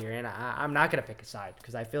side here, and I'm not gonna pick a side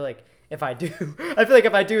because I feel like if I do,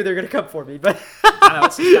 they're gonna come for me. But I know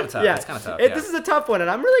it's kind of tough. Yeah, it's kind of tough. This is a tough one, and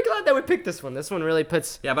I'm really glad that we picked this one. This one really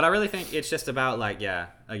puts. Yeah, but I really think it's just about like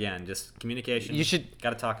again, just communication. You should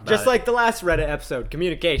gotta talk about just like the last Reddit episode.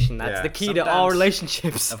 Communication. That's the key to all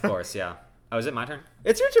relationships. Of course, yeah. Oh, is it my turn?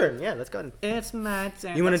 It's your turn. Yeah, let's go ahead. It's my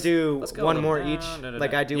turn. You want to do one more each?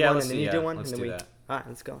 Like I do one, and then you do one, and then we. That. All right,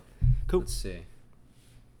 let's go. Cool. Let's see.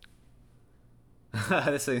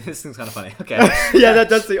 this thing's kind of funny. Okay. Yeah, that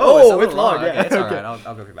does. It's long. Okay, Yeah, it's all right. I'll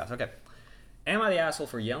go pretty fast. Okay. Am I the asshole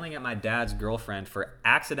for yelling at my dad's girlfriend for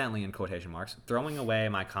accidentally, in quotation marks, throwing away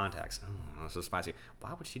my contacts? Oh, this is spicy.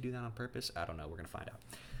 Why would she do that on purpose? I don't know. We're gonna find out.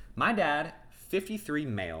 My dad, 53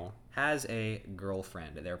 male, has a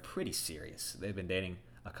girlfriend. They're pretty serious. They've been dating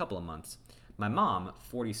a couple of months. My mom,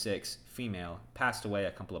 46 female, passed away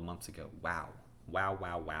a couple of months ago. Wow.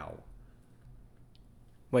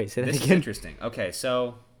 Wait, say that again. This is interesting. Okay,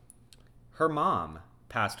 so her mom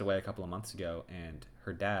passed away a couple of months ago, and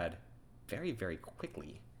her dad very, very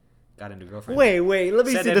quickly got into a girlfriend. Wait, let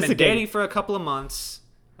me see this again. They've been dating for a couple of months,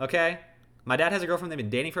 okay? My dad has a girlfriend. They've been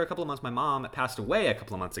dating for a couple of months. My mom passed away a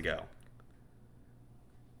couple of months ago.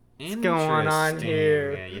 What's going on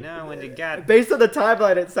here? Yeah, you know, when you got... Based on the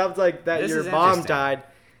timeline, it sounds like that your mom died,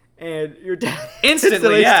 and your dad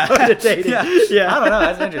instantly started dating. Yeah. I don't know.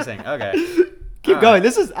 That's interesting. Okay. Keep going.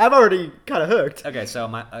 I'm already kind of hooked. Okay, so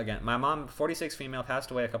my mom, 46 female, passed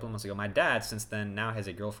away a couple of months ago. My dad, since then, now has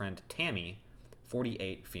a girlfriend, Tammy,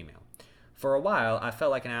 48 female. For a while, I felt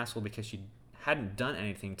like an asshole because she hadn't done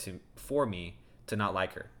anything for me to not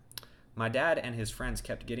like her. My dad and his friends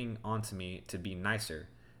kept getting onto me to be nicer,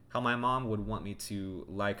 how my mom would want me to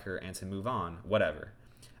like her and to move on, whatever.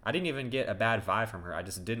 I didn't even get a bad vibe from her. I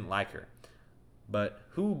just didn't like her. But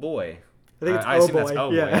who boy? I think it's I assume boy. That's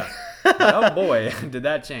boy. Yeah. Oh boy, did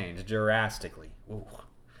that change drastically. Ooh.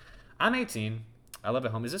 I'm 18. I live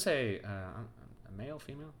at home. Is this a male,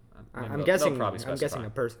 female? I'm guessing a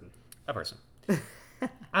person. A person.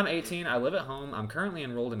 I'm 18. I live at home. I'm currently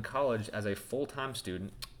enrolled in college as a full-time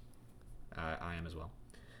student. I am as well.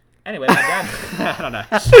 Anyway, my dad... I don't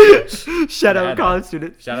know. Shout out college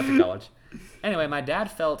student. Shout out to college. Anyway, my dad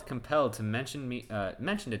felt compelled to mention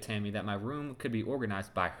to Tammy that my room could be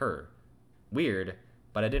organized by her. Weird,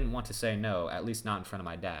 but I didn't want to say no, at least not in front of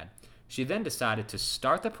my dad. She then decided to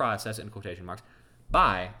start the process, in quotation marks,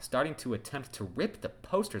 by starting to attempt to rip the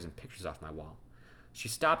posters and pictures off my wall. She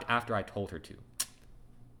stopped after I told her to.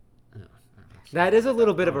 That is a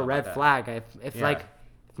little bit of a red flag. If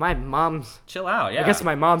my mom's... Chill out, yeah. I guess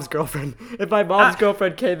my mom's girlfriend. If my mom's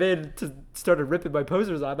girlfriend came in to started ripping my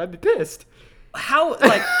posters off, I'd be pissed. How,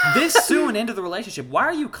 like, this soon into the relationship, why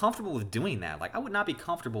are you comfortable with doing that? Like, I would not be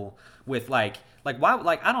comfortable with, why,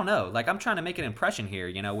 like, I don't know. Like, I'm trying to make an impression here,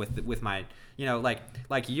 with my,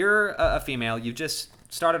 like you're a female. You've just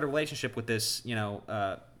started a relationship with this,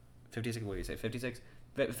 56, what do you say, 56?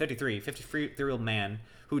 53-year-old man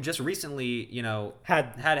who just recently,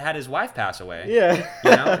 had his wife pass away.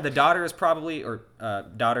 Yeah. The daughter is probably, or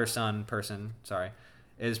son person,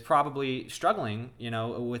 is probably struggling,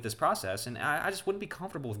 with this process, and I just wouldn't be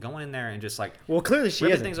comfortable with going in there and just like. Well, clearly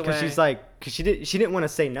she isn't, because she's like, because she didn't want to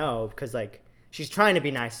say no, because like she's trying to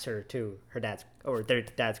be nice to her dad's or their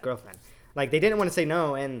dad's girlfriend. Like they didn't want to say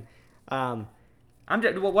no, and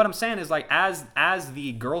what I'm saying is like as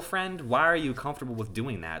the girlfriend, why are you comfortable with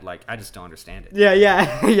doing that? Like I just don't understand it.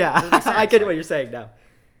 Yeah. I get what you're saying now.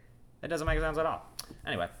 It doesn't make sense at all.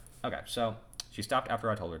 Anyway, okay, so she stopped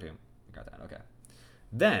after I told her to. Got that? Okay.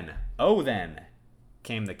 Then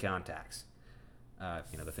came the contacts.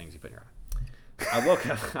 The things you put in your eye.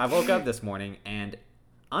 I woke up this morning, and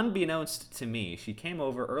unbeknownst to me, she came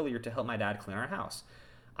over earlier to help my dad clean our house.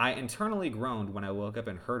 I internally groaned when I woke up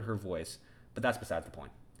and heard her voice, but that's besides the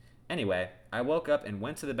point. Anyway, I woke up and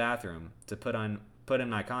went to the bathroom to put in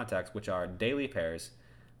my contacts, which are daily pairs.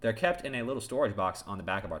 They're kept in a little storage box on the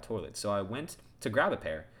back of our toilet. So I went to grab a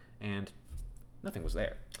pair, and nothing was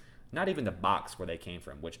there. Not even the box where they came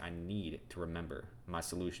from, which I need to remember my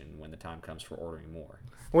solution when the time comes for ordering more.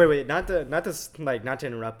 Wait, not to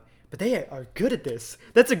interrupt, but they are good at this.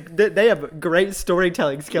 They have great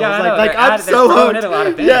storytelling skills. Yeah, I'm so hooked. A lot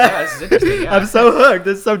of things. Yeah, this is interesting. Yeah. I'm so hooked.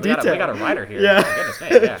 This is so detailed. We got a writer here. Yeah. Goodness me.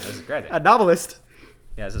 Yeah, this is great. A novelist.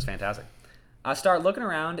 Yeah, this is fantastic. I start looking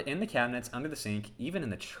around in the cabinets, under the sink, even in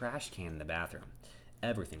the trash can in the bathroom.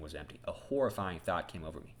 Everything was empty. A horrifying thought came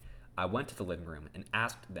over me. I went to the living room and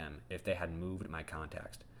asked them if they had moved my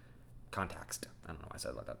contacts. I don't know why I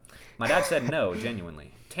said it like that. My dad said no,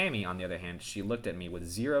 genuinely. Tammy, on the other hand, she looked at me with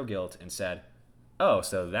zero guilt and said, "Oh,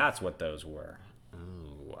 so that's what those were."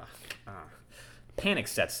 Ooh. Panic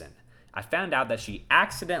sets in. I found out that she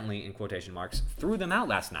accidentally, in quotation marks, threw them out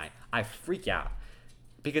last night. I freak out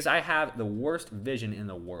because I have the worst vision in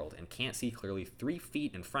the world and can't see clearly 3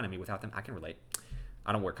 feet in front of me without them. I can relate.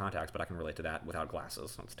 I don't wear contacts, but I can relate to that without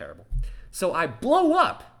glasses. That's terrible. So I blow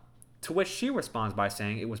up, to which she responds by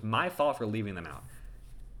saying it was my fault for leaving them out.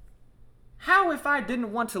 How, if I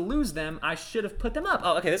didn't want to lose them, I should have put them up?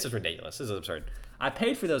 Oh, okay, this is ridiculous. This is absurd. I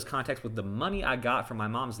paid for those contacts with the money I got from my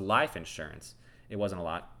mom's life insurance. It wasn't a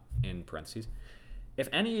lot, in parentheses. If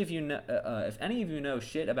any of you know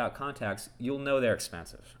shit about contacts, you'll know they're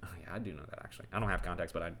expensive. Oh, yeah, I do know that, actually. I don't have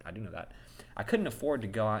contacts, but I do know that. I couldn't afford to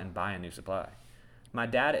go out and buy a new supply. My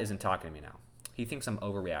dad isn't talking to me now. He thinks I'm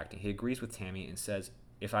overreacting. He agrees with Tammy and says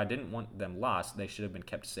if I didn't want them lost, they should have been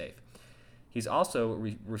kept safe. He's also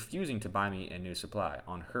refusing to buy me a new supply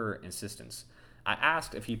on her insistence. I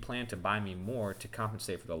asked if he planned to buy me more to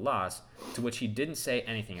compensate for the loss, to which he didn't say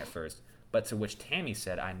anything at first, but to which Tammy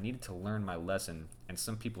said I needed to learn my lesson, and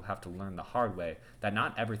some people have to learn the hard way that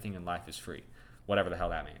not everything in life is free, whatever the hell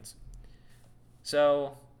that means.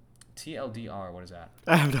 So, TLDR, what is that?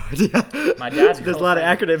 I have no idea. There's a lot of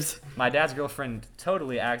acronyms. My dad's girlfriend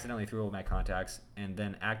totally accidentally threw away my contacts and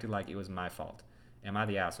then acted like it was my fault. Am I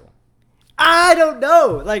the asshole? I don't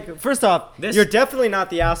know. Like, first off, you're definitely not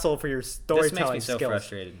the asshole for your storytelling skills. This makes me so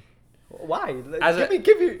frustrated. Why?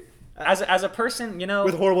 As a person,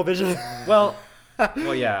 with horrible vision. Well,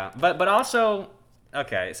 yeah, but also,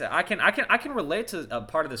 okay. So I can relate to a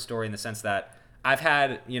part of the story in the sense that I've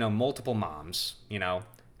had multiple moms.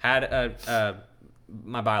 Had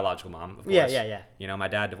my biological mom, of course. Yeah. My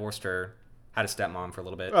dad divorced her, had a stepmom for a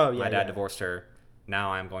little bit. Oh, yeah. My dad divorced her.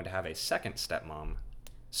 Now I'm going to have a second stepmom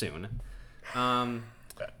soon. And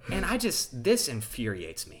this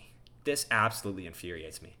infuriates me. This absolutely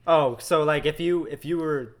infuriates me. Oh, so like if you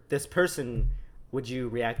were this person, would you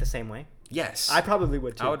react the same way? Yes. I probably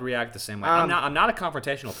would too. I would react the same way. I'm not a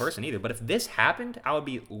confrontational person either, but if this happened, I would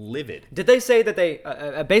be livid. Did they say that they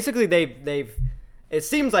basically they've it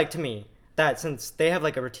seems like to me that since they have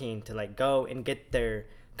like a routine to like go and get their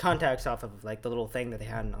contacts off of like the little thing that they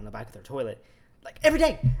had on the back of their toilet like every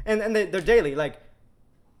day and they're daily like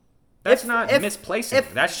that's not misplacing.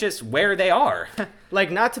 That's just where they are. Like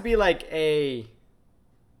not to be like a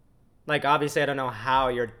like obviously I don't know how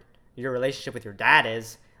your relationship with your dad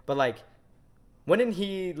is, but like wouldn't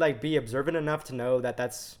he like be observant enough to know that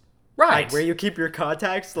that's right like, where you keep your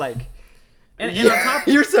contacts like and on top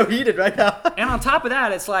you're so heated right now. And on top of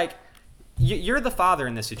that, it's like you're the father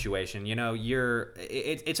in this situation. You know,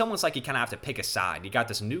 it's almost like you kind of have to pick a side. You got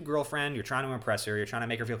this new girlfriend, you're trying to impress her, you're trying to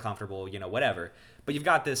make her feel comfortable, you know, whatever. But you've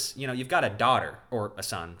got this, you know, you've got a daughter or a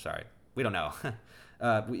son, sorry. We don't know.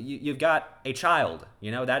 You've got a child,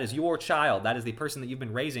 you know, that is your child. That is the person that you've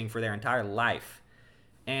been raising for their entire life.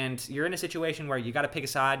 And you're in a situation where you got to pick a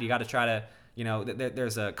side. You got to try to, you know,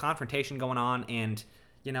 there's a confrontation going on. And,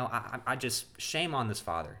 you know, I just shame on this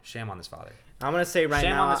father. Shame on this father. I'm going to say right now.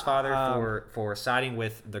 Shame on this father for siding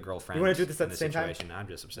with the girlfriend. You want to do this at the same situation. Time? I'm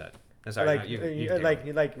just upset. Sorry,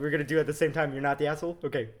 like, we're going to do it at the same time. You're not the asshole?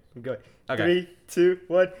 Okay, go ahead. Okay. 3, 2,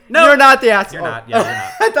 1. No, you're not the asshole. You're not. Yeah, you're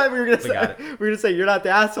not. I thought we were going to say you're not the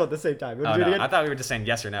asshole at the same time. Oh, no. I thought we were just saying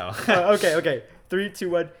yes or no. Okay. 3, 2,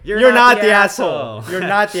 1. You're not the asshole. You're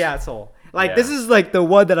not the asshole. Like, This is like the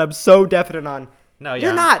one that I'm so definite on. No, yeah.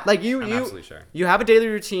 You're not. Like, I'm absolutely sure. You have a daily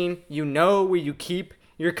routine. You know where you keep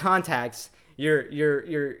your contacts.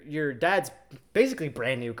 Your dad's basically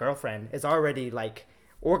brand new girlfriend is already like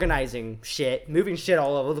organizing shit, moving shit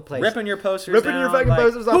all over the place, ripping your posters, ripping your fucking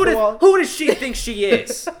posters off the wall. Who does she think she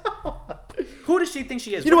is? Who does she think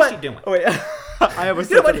she is? What is she doing? Oh wait, I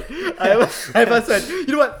almost said. I almost said. You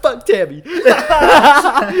know what? Fuck Tammy.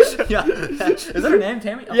 Yeah. Is that her name,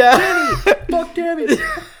 Tammy? Oh, yeah. Tammy. Fuck Tammy.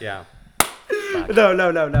 Yeah.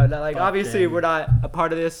 No. Like fuck obviously Tammy. We're not a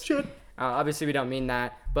part of this. Shit. Obviously we don't mean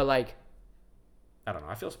that, but like. I don't know.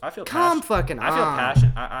 I feel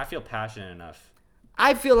passionate. I feel passionate enough.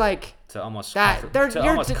 I feel like to almost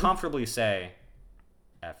comfortably say,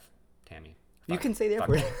 "F Tammy." You can say the F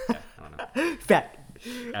word. Yeah, I don't know. Fat.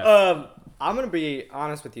 I'm gonna be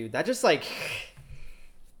honest with you. That just like,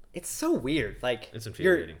 it's so weird. Like it's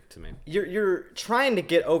infuriating to me. You're trying to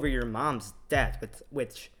get over your mom's death,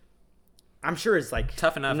 which I'm sure is like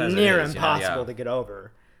tough enough as near it is, impossible to get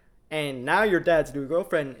over, and now your dad's new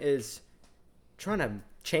girlfriend is trying to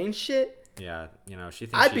change shit. Yeah, you know, she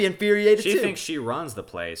thinks I'd be infuriated too. She thinks she runs the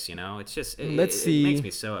place, you know? It's just, it makes me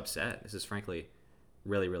so upset. This is frankly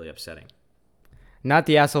really, really upsetting. Not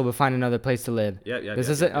the asshole, but find another place to live. Yeah.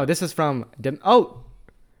 This is from,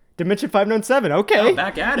 Dimension 597. Okay. Oh,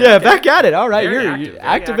 back at it. Yeah, okay. Back at it. All right. Very You're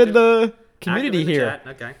active in the community here. Chat.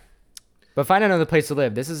 Okay. But find another place to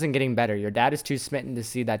live. This isn't getting better. Your dad is too smitten to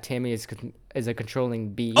see that Tammy is a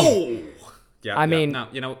controlling bee. Oh! Yeah, I mean, no,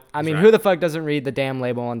 you know, right. Who the fuck doesn't read the damn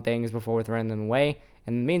label on things before throwing them away?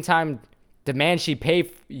 In the meantime, demand she pay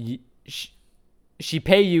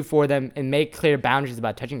you for them and make clear boundaries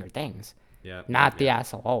about touching her things. Yeah. Not the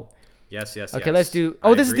asshole. Oh. Yes. Okay, let's do.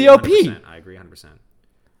 Oh, this is the OP. 100%. I agree 100%.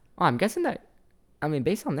 Oh, I'm guessing that. I mean,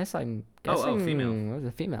 based on this, I'm guessing female. It was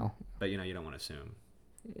a female. But you don't want to assume.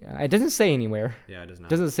 Yeah, it doesn't say anywhere. Yeah, it does not. It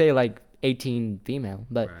doesn't say like 18 female,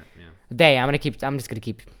 but right, yeah. I'm just gonna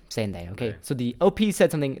keep saying they. Okay. So the OP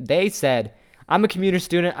said something. They said, "I'm a commuter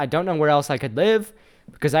student. I don't know where else I could live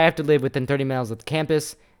because I have to live within 30 miles of the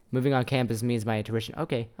campus. Moving on campus means my tuition."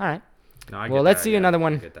 Okay. All right. No, let's see another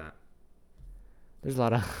one. I get that. There's a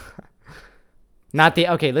lot of. Not the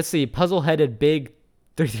okay. Let's see. Puzzle-headed big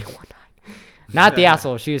 3319. Not the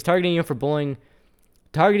asshole. She is targeting you for bullying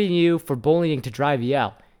to drive you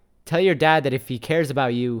out. Tell your dad that if he cares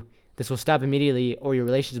about you, this will stop immediately, or your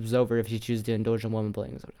relationship is over if you choose to indulge in woman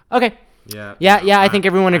bullying. Okay. Yeah. I think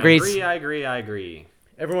everyone agrees. I agree.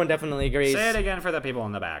 Everyone definitely agrees. Say it again for the people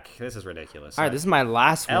in the back. This is ridiculous. All right, this is my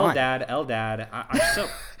last one. L dad. I'm so.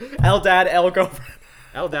 L dad, L girlfriend.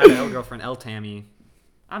 L dad, L girlfriend, L Tammy.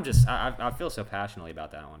 I feel so passionately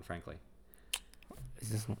about that one, frankly. Is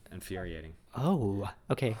this one infuriating? Oh,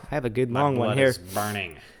 okay. I have a good long one here. My blood is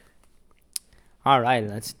burning. All right,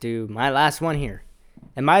 let's do my last one here.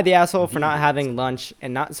 Am I the asshole for not having lunch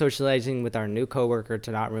and not socializing with our new coworker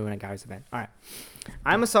to not ruin a guy's event? All right.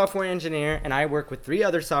 I'm a software engineer, and I work with 3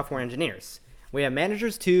 other software engineers. We have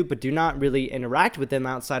managers too, but do not really interact with them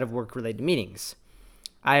outside of work-related meetings.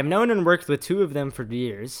 I have known and worked with 2 of them for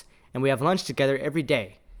years, and we have lunch together every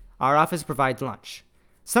day. Our office provides lunch.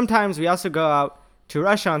 Sometimes we also go out to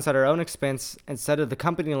restaurants at our own expense instead of the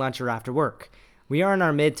company lunch or after work. We are in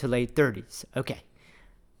our mid to late 30s. Okay.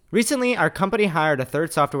 Recently, our company hired a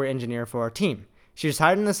third software engineer for our team. She was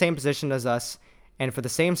hired in the same position as us and for the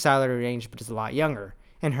same salary range, but is a lot younger,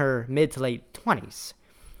 in her mid to late 20s.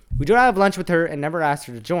 We do not have lunch with her and never asked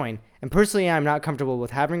her to join, and personally I'm not comfortable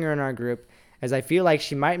with having her in our group as I feel like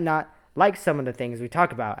she might not like some of the things we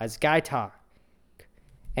talk about as guy talk,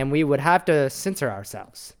 and we would have to censor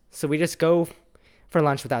ourselves. So we just go for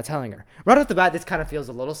lunch without telling her. Right off the bat, this kind of feels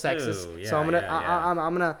a little sexist. Ooh, yeah, so I'm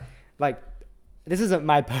gonna like, this isn't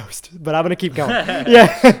my post, but I'm gonna keep going.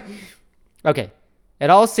 Yeah. Okay. It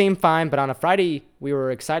all seemed fine, but on a Friday, we were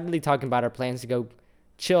excitedly talking about our plans to go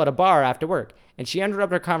chill at a bar after work, and she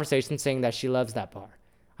interrupted our conversation saying that she loves that bar.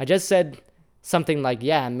 I just said something like,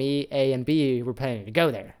 yeah, me, A, and B were planning to go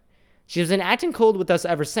there. She's been acting cold with us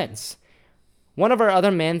ever since. One of our other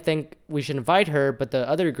men think we should invite her, but the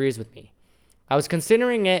other agrees with me. I was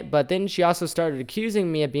considering it, but then she also started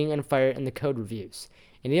accusing me of being unfair in the code reviews,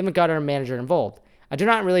 and even got our manager involved. I do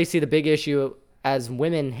not really see the big issue as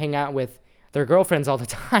women hang out with their girlfriends all the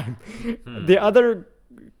time. The other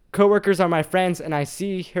coworkers are my friends, and I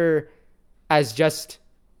see her as just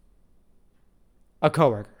a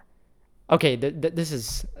coworker. Okay,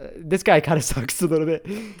 this guy kind of sucks a little bit.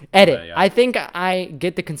 Edit. Yeah. I think I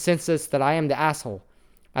get the consensus that I am the asshole.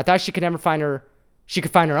 I thought she could find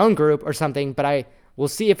her own group or something, but I will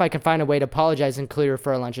see if I can find a way to apologize and include her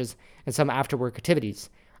for our lunches and some after-work activities.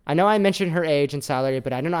 I know I mentioned her age and salary,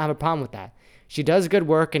 but I do not have a problem with that. She does good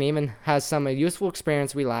work and even has some useful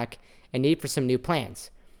experience we lack and need for some new plans.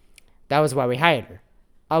 That was why we hired her.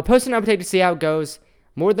 I'll post an update to see how it goes.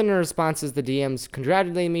 More than a response is the DMs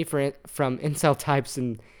congratulating me from incel types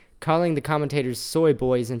and calling the commentators soy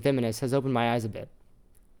boys and feminists has opened my eyes a bit.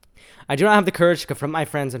 I do not have the courage to confront my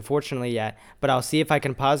friends, unfortunately, yet, but I'll see if I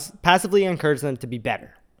can passively encourage them to be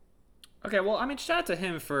better. Okay, well, I mean, shout out to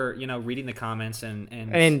him for, reading the comments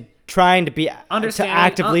and trying to be to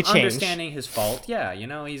actively change. Understanding his fault. Yeah, he's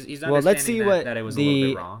understanding let's see that it was a little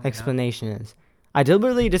bit wrong. The explanation is. I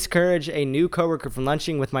deliberately discourage a new coworker from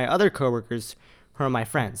lunching with my other coworkers who are my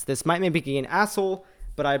friends. This might make me an asshole,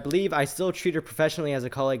 but I believe I still treat her professionally as a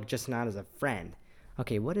colleague, just not as a friend.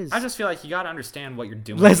 Okay, what is... I just feel like you got to understand what you're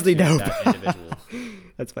doing. Leslie Knope. That individual.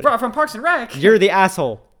 That's funny. Bro, from Parks and Rec. You're the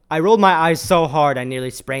asshole. I rolled my eyes so hard I nearly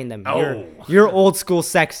sprained them. Oh. You're old school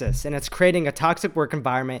sexist, and it's creating a toxic work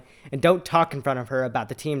environment. And don't talk in front of her about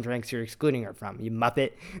the team drinks you're excluding her from, you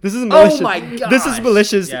muppet. This is malicious. Oh my god. This is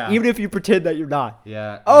malicious, even if you pretend that you're not.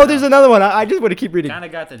 Yeah. Oh, there's another one. I just want to keep reading. Kind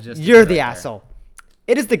of got the gist. You're the asshole.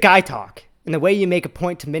 It is the guy talk, and the way you make a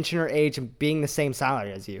point to mention her age and being the same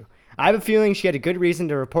salary as you. I have a feeling she had a good reason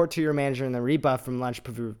to report to your manager, and the rebuff from lunch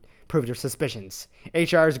proved her suspicions.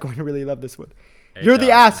 HR is going to really love this one. You're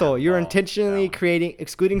the asshole. You're intentionally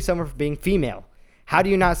excluding someone from being female. How do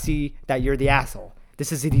you not see that you're the asshole?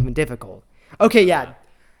 This isn't even difficult. Okay, yeah.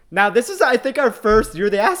 Now, this is, I think, our first, you're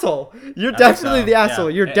the asshole. You're definitely the asshole.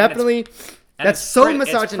 You're definitely... That's so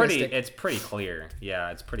misogynistic. It's pretty clear.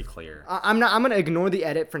 Yeah, it's pretty clear. I'm going to ignore the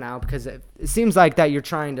edit for now because it seems like that you're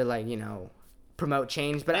trying to, promote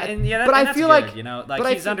change, but I feel like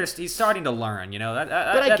he's starting to learn, but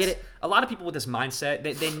I get it. A lot of people with this mindset,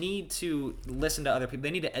 they need to listen to other people. They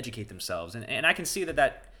need to educate themselves, and I can see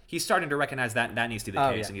that he's starting to recognize that needs to be the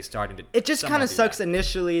case, and he's starting to. It just kind of sucks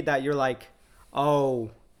initially that you're like, oh,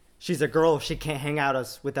 she's a girl, she can't hang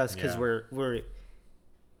out with us because we're.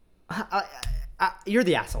 You're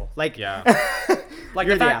the asshole. Like, yeah. Like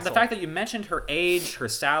the fact that you mentioned her age, her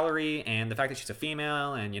salary, and the fact that she's a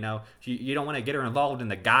female, and you don't want to get her involved in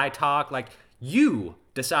the guy talk. Like, you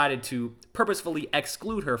decided to purposefully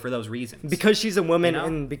exclude her for those reasons because she's a woman,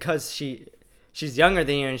 and because she's younger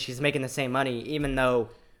than you and she's making the same money, even though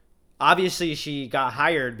obviously she got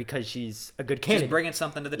hired because she's a good candidate. She's bringing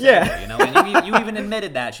something to the table, and you even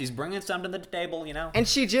admitted that she's bringing something to the table, And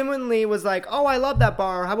she genuinely was like, "Oh, I love that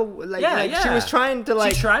bar." How about she was trying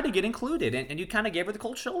to she tried to get included, and you kind of gave her the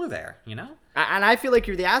cold shoulder there, And I feel like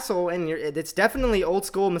you're the asshole, and it's definitely old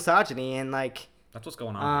school misogyny, and that's what's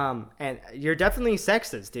going on. And you're definitely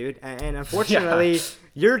sexist, dude, and unfortunately,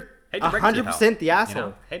 you're 100% the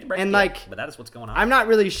asshole. Hate to break it, but that is what's going on. I'm not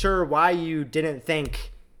really sure why you didn't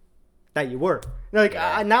think that you were. Now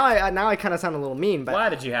I kind of sound a little mean, but why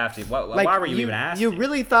did you have to? Why were you even asking? You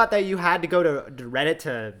really thought that you had to go to Reddit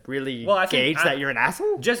to really gauge that you're an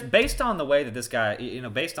asshole? Just based on the way that this guy,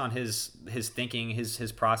 based on his thinking,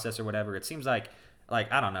 his process or whatever, it seems like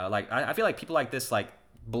I don't know, I feel like people like this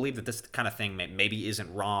believe that this kind of thing maybe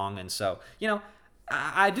isn't wrong, and so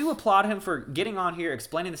I do applaud him for getting on here,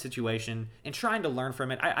 explaining the situation, and trying to learn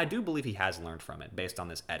from it. I do believe he has learned from it based on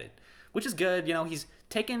this edit, which is good. He's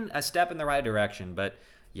taken a step in the right direction, but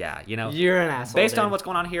yeah, you're an asshole. Based on what's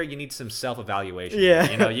going on here, you need some self-evaluation.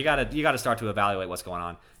 Yeah, you gotta start to evaluate what's going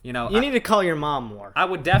on. You need to call your mom more. I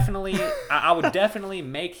would definitely,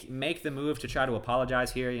 make the move to try to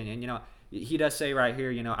apologize here, and he does say right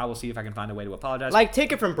here, I will see if I can find a way to apologize. Like,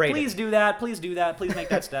 take it from Braden. Please do that. Please make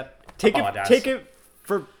that step. Take it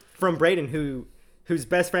from Braden, whose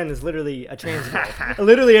best friend is literally a trans girl,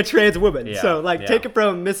 literally a trans woman. Yeah, so, take it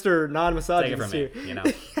from Mr. Non-misogynist here.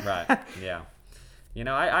 Right? Yeah.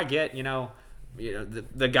 I get,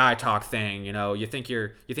 the guy talk thing. You think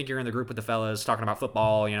you're in the group with the fellas talking about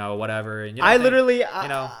football, whatever. And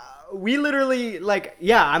we literally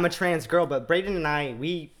I'm a trans girl, but Braden and I,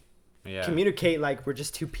 we communicate like we're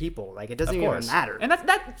just two people. Like, it doesn't even matter. And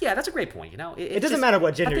that's a great point. It doesn't matter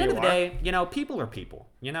what gender you are. At the end of the day, people are people.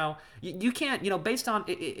 You can't, based on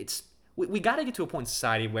it's. We got to get to a point in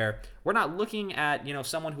society where we're not looking at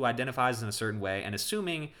someone who identifies in a certain way and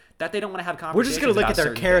assuming that they don't want to have conversations. We're just gonna look at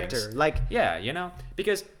their character, things.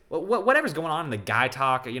 Because whatever's going on in the guy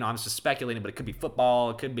talk, I'm just speculating, but it could be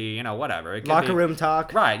football, it could be whatever, it could locker room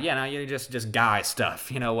talk, right? Just guy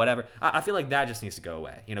stuff, whatever. I feel like that just needs to go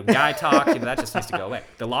away. Guy talk, that just needs to go away.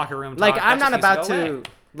 The locker room talk, I'm not about to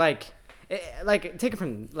take it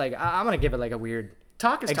from I'm gonna give it a weird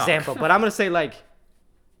example, but I'm gonna say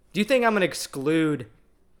do you think I'm gonna exclude,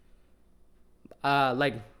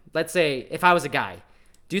 let's say if I was a guy,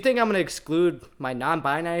 do you think I'm gonna exclude my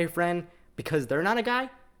non-binary friend because they're not a guy?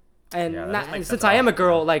 And since I am a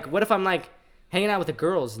girl, what if I'm hanging out with the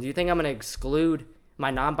girls? Do you think I'm gonna exclude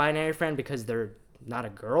my non-binary friend because they're not a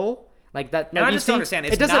girl? That. No, I just don't understand.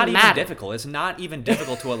 It's not even difficult. It's not even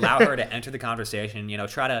difficult to allow her to enter the conversation.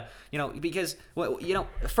 Try to, because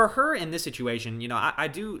for her in this situation, I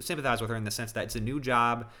do sympathize with her in the sense that it's a new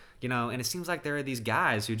job, and it seems like there are these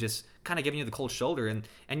guys who just kind of giving you the cold shoulder,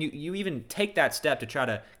 and you even take that step to try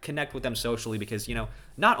to connect with them socially because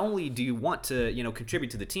not only do you want to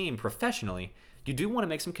contribute to the team professionally, you do want to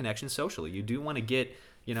make some connections socially. You do want to get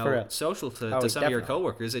social to some of your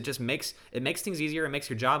coworkers. It just makes things easier. It makes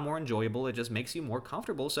your job more enjoyable. It just makes you more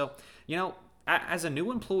comfortable. So, as a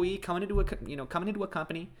new employee coming into a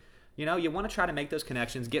company, you want to try to make those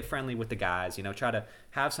connections, get friendly with the guys, try to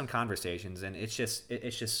have some conversations. And it's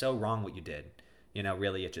just so wrong what you did.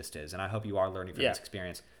 Really it just is. And I hope you are learning from this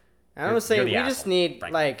experience. I would say we just need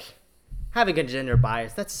having a gender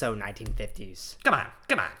bias. That's so 1950s. Come on.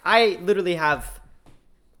 I literally have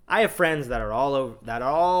friends that are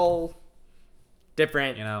all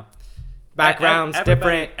different, backgrounds,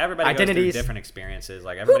 different everybody identities, goes through different experiences.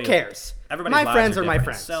 Who cares? Everybody's my friends are my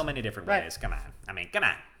friends. So many different ways. Come on. Come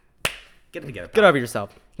on. Get it together. Get over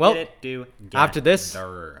yourself. Well, after this,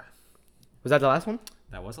 was that the last one?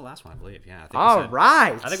 That was the last one, I believe. Yeah. I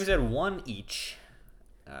think we said one each,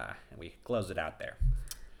 and we closed it out there.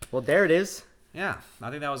 Well, there it is. Yeah, I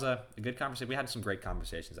think that was a good conversation. We had some great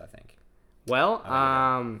conversations, I think. Well,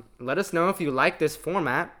 let us know if you like this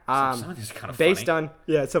format. Some of these are kind of based funny.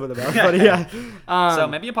 on some of them are funny. Yeah. So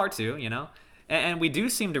maybe a part 2. And we do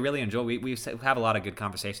seem to really enjoy. We have a lot of good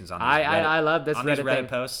conversations on these I love this Reddit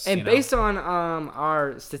posts. And based on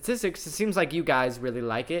our statistics, it seems like you guys really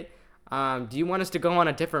like it. Do you want us to go on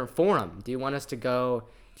a different forum? Do you want us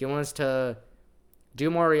to do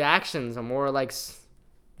more reactions or more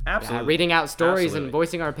absolutely reading out stories and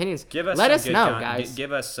voicing our opinions? Let us know, guys.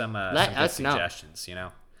 Give us some suggestions.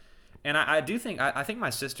 And I do think I think my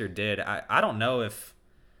sister did. I don't know if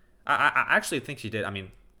I actually think she did. I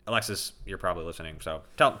mean, Alexis, you're probably listening, so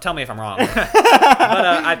tell me if I'm wrong. But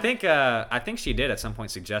I think she did at some point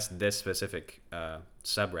suggest this specific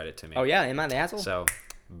subreddit to me. Oh yeah, Am I the Asshole? So,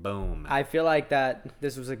 boom. I feel like that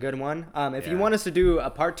this was a good one. If you want us to do a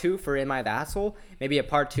part 2 for Am I the Asshole, maybe a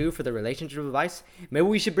part 2 for the relationship advice, maybe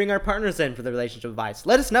we should bring our partners in for the relationship advice.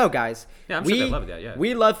 Let us know, guys. Yeah, I'm sure they love that. Yeah,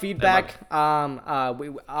 we love feedback. We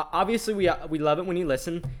obviously we love it when you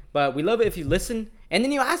listen, but we love it if you listen and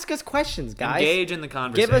then you ask us questions, guys. Engage in the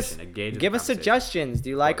conversation. Give us suggestions. Do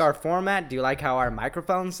you like our format? Do you like how our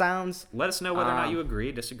microphone sounds? Let us know whether or not you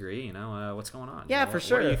agree, disagree. What's going on? Yeah, for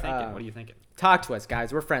sure. What are you thinking? Talk to us,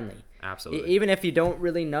 guys. We're friendly. Absolutely. Even if you don't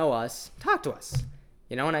really know us, talk to us.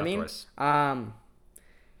 You know what I mean?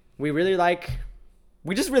 We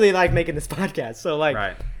just really like making this podcast. So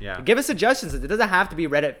right, yeah. Give us suggestions. It doesn't have to be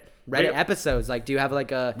Reddit episodes. Do you have we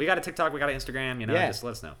got a TikTok, we got an Instagram, just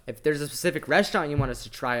let us know. If there's a specific restaurant you want us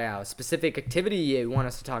to try out, a specific activity you want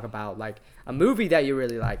us to talk about, a movie that you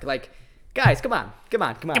really like. Guys, come on. Give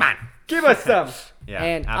us some. Yeah,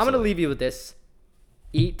 and absolutely. I'm going to leave you with this.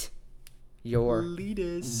 Eat your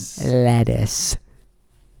lettuce.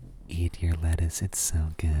 Eat your lettuce. It's so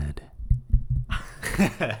good.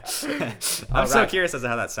 I'm so curious as to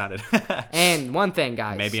how that sounded. And one thing,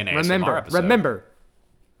 guys. Maybe an ASMR episode.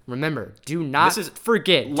 Remember, do not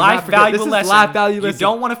forget. Life valuable lesson. You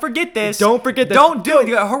don't want to forget this. Don't forget this. Don't do it.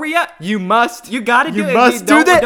 Hurry up. You must. You got to do it. You must do this.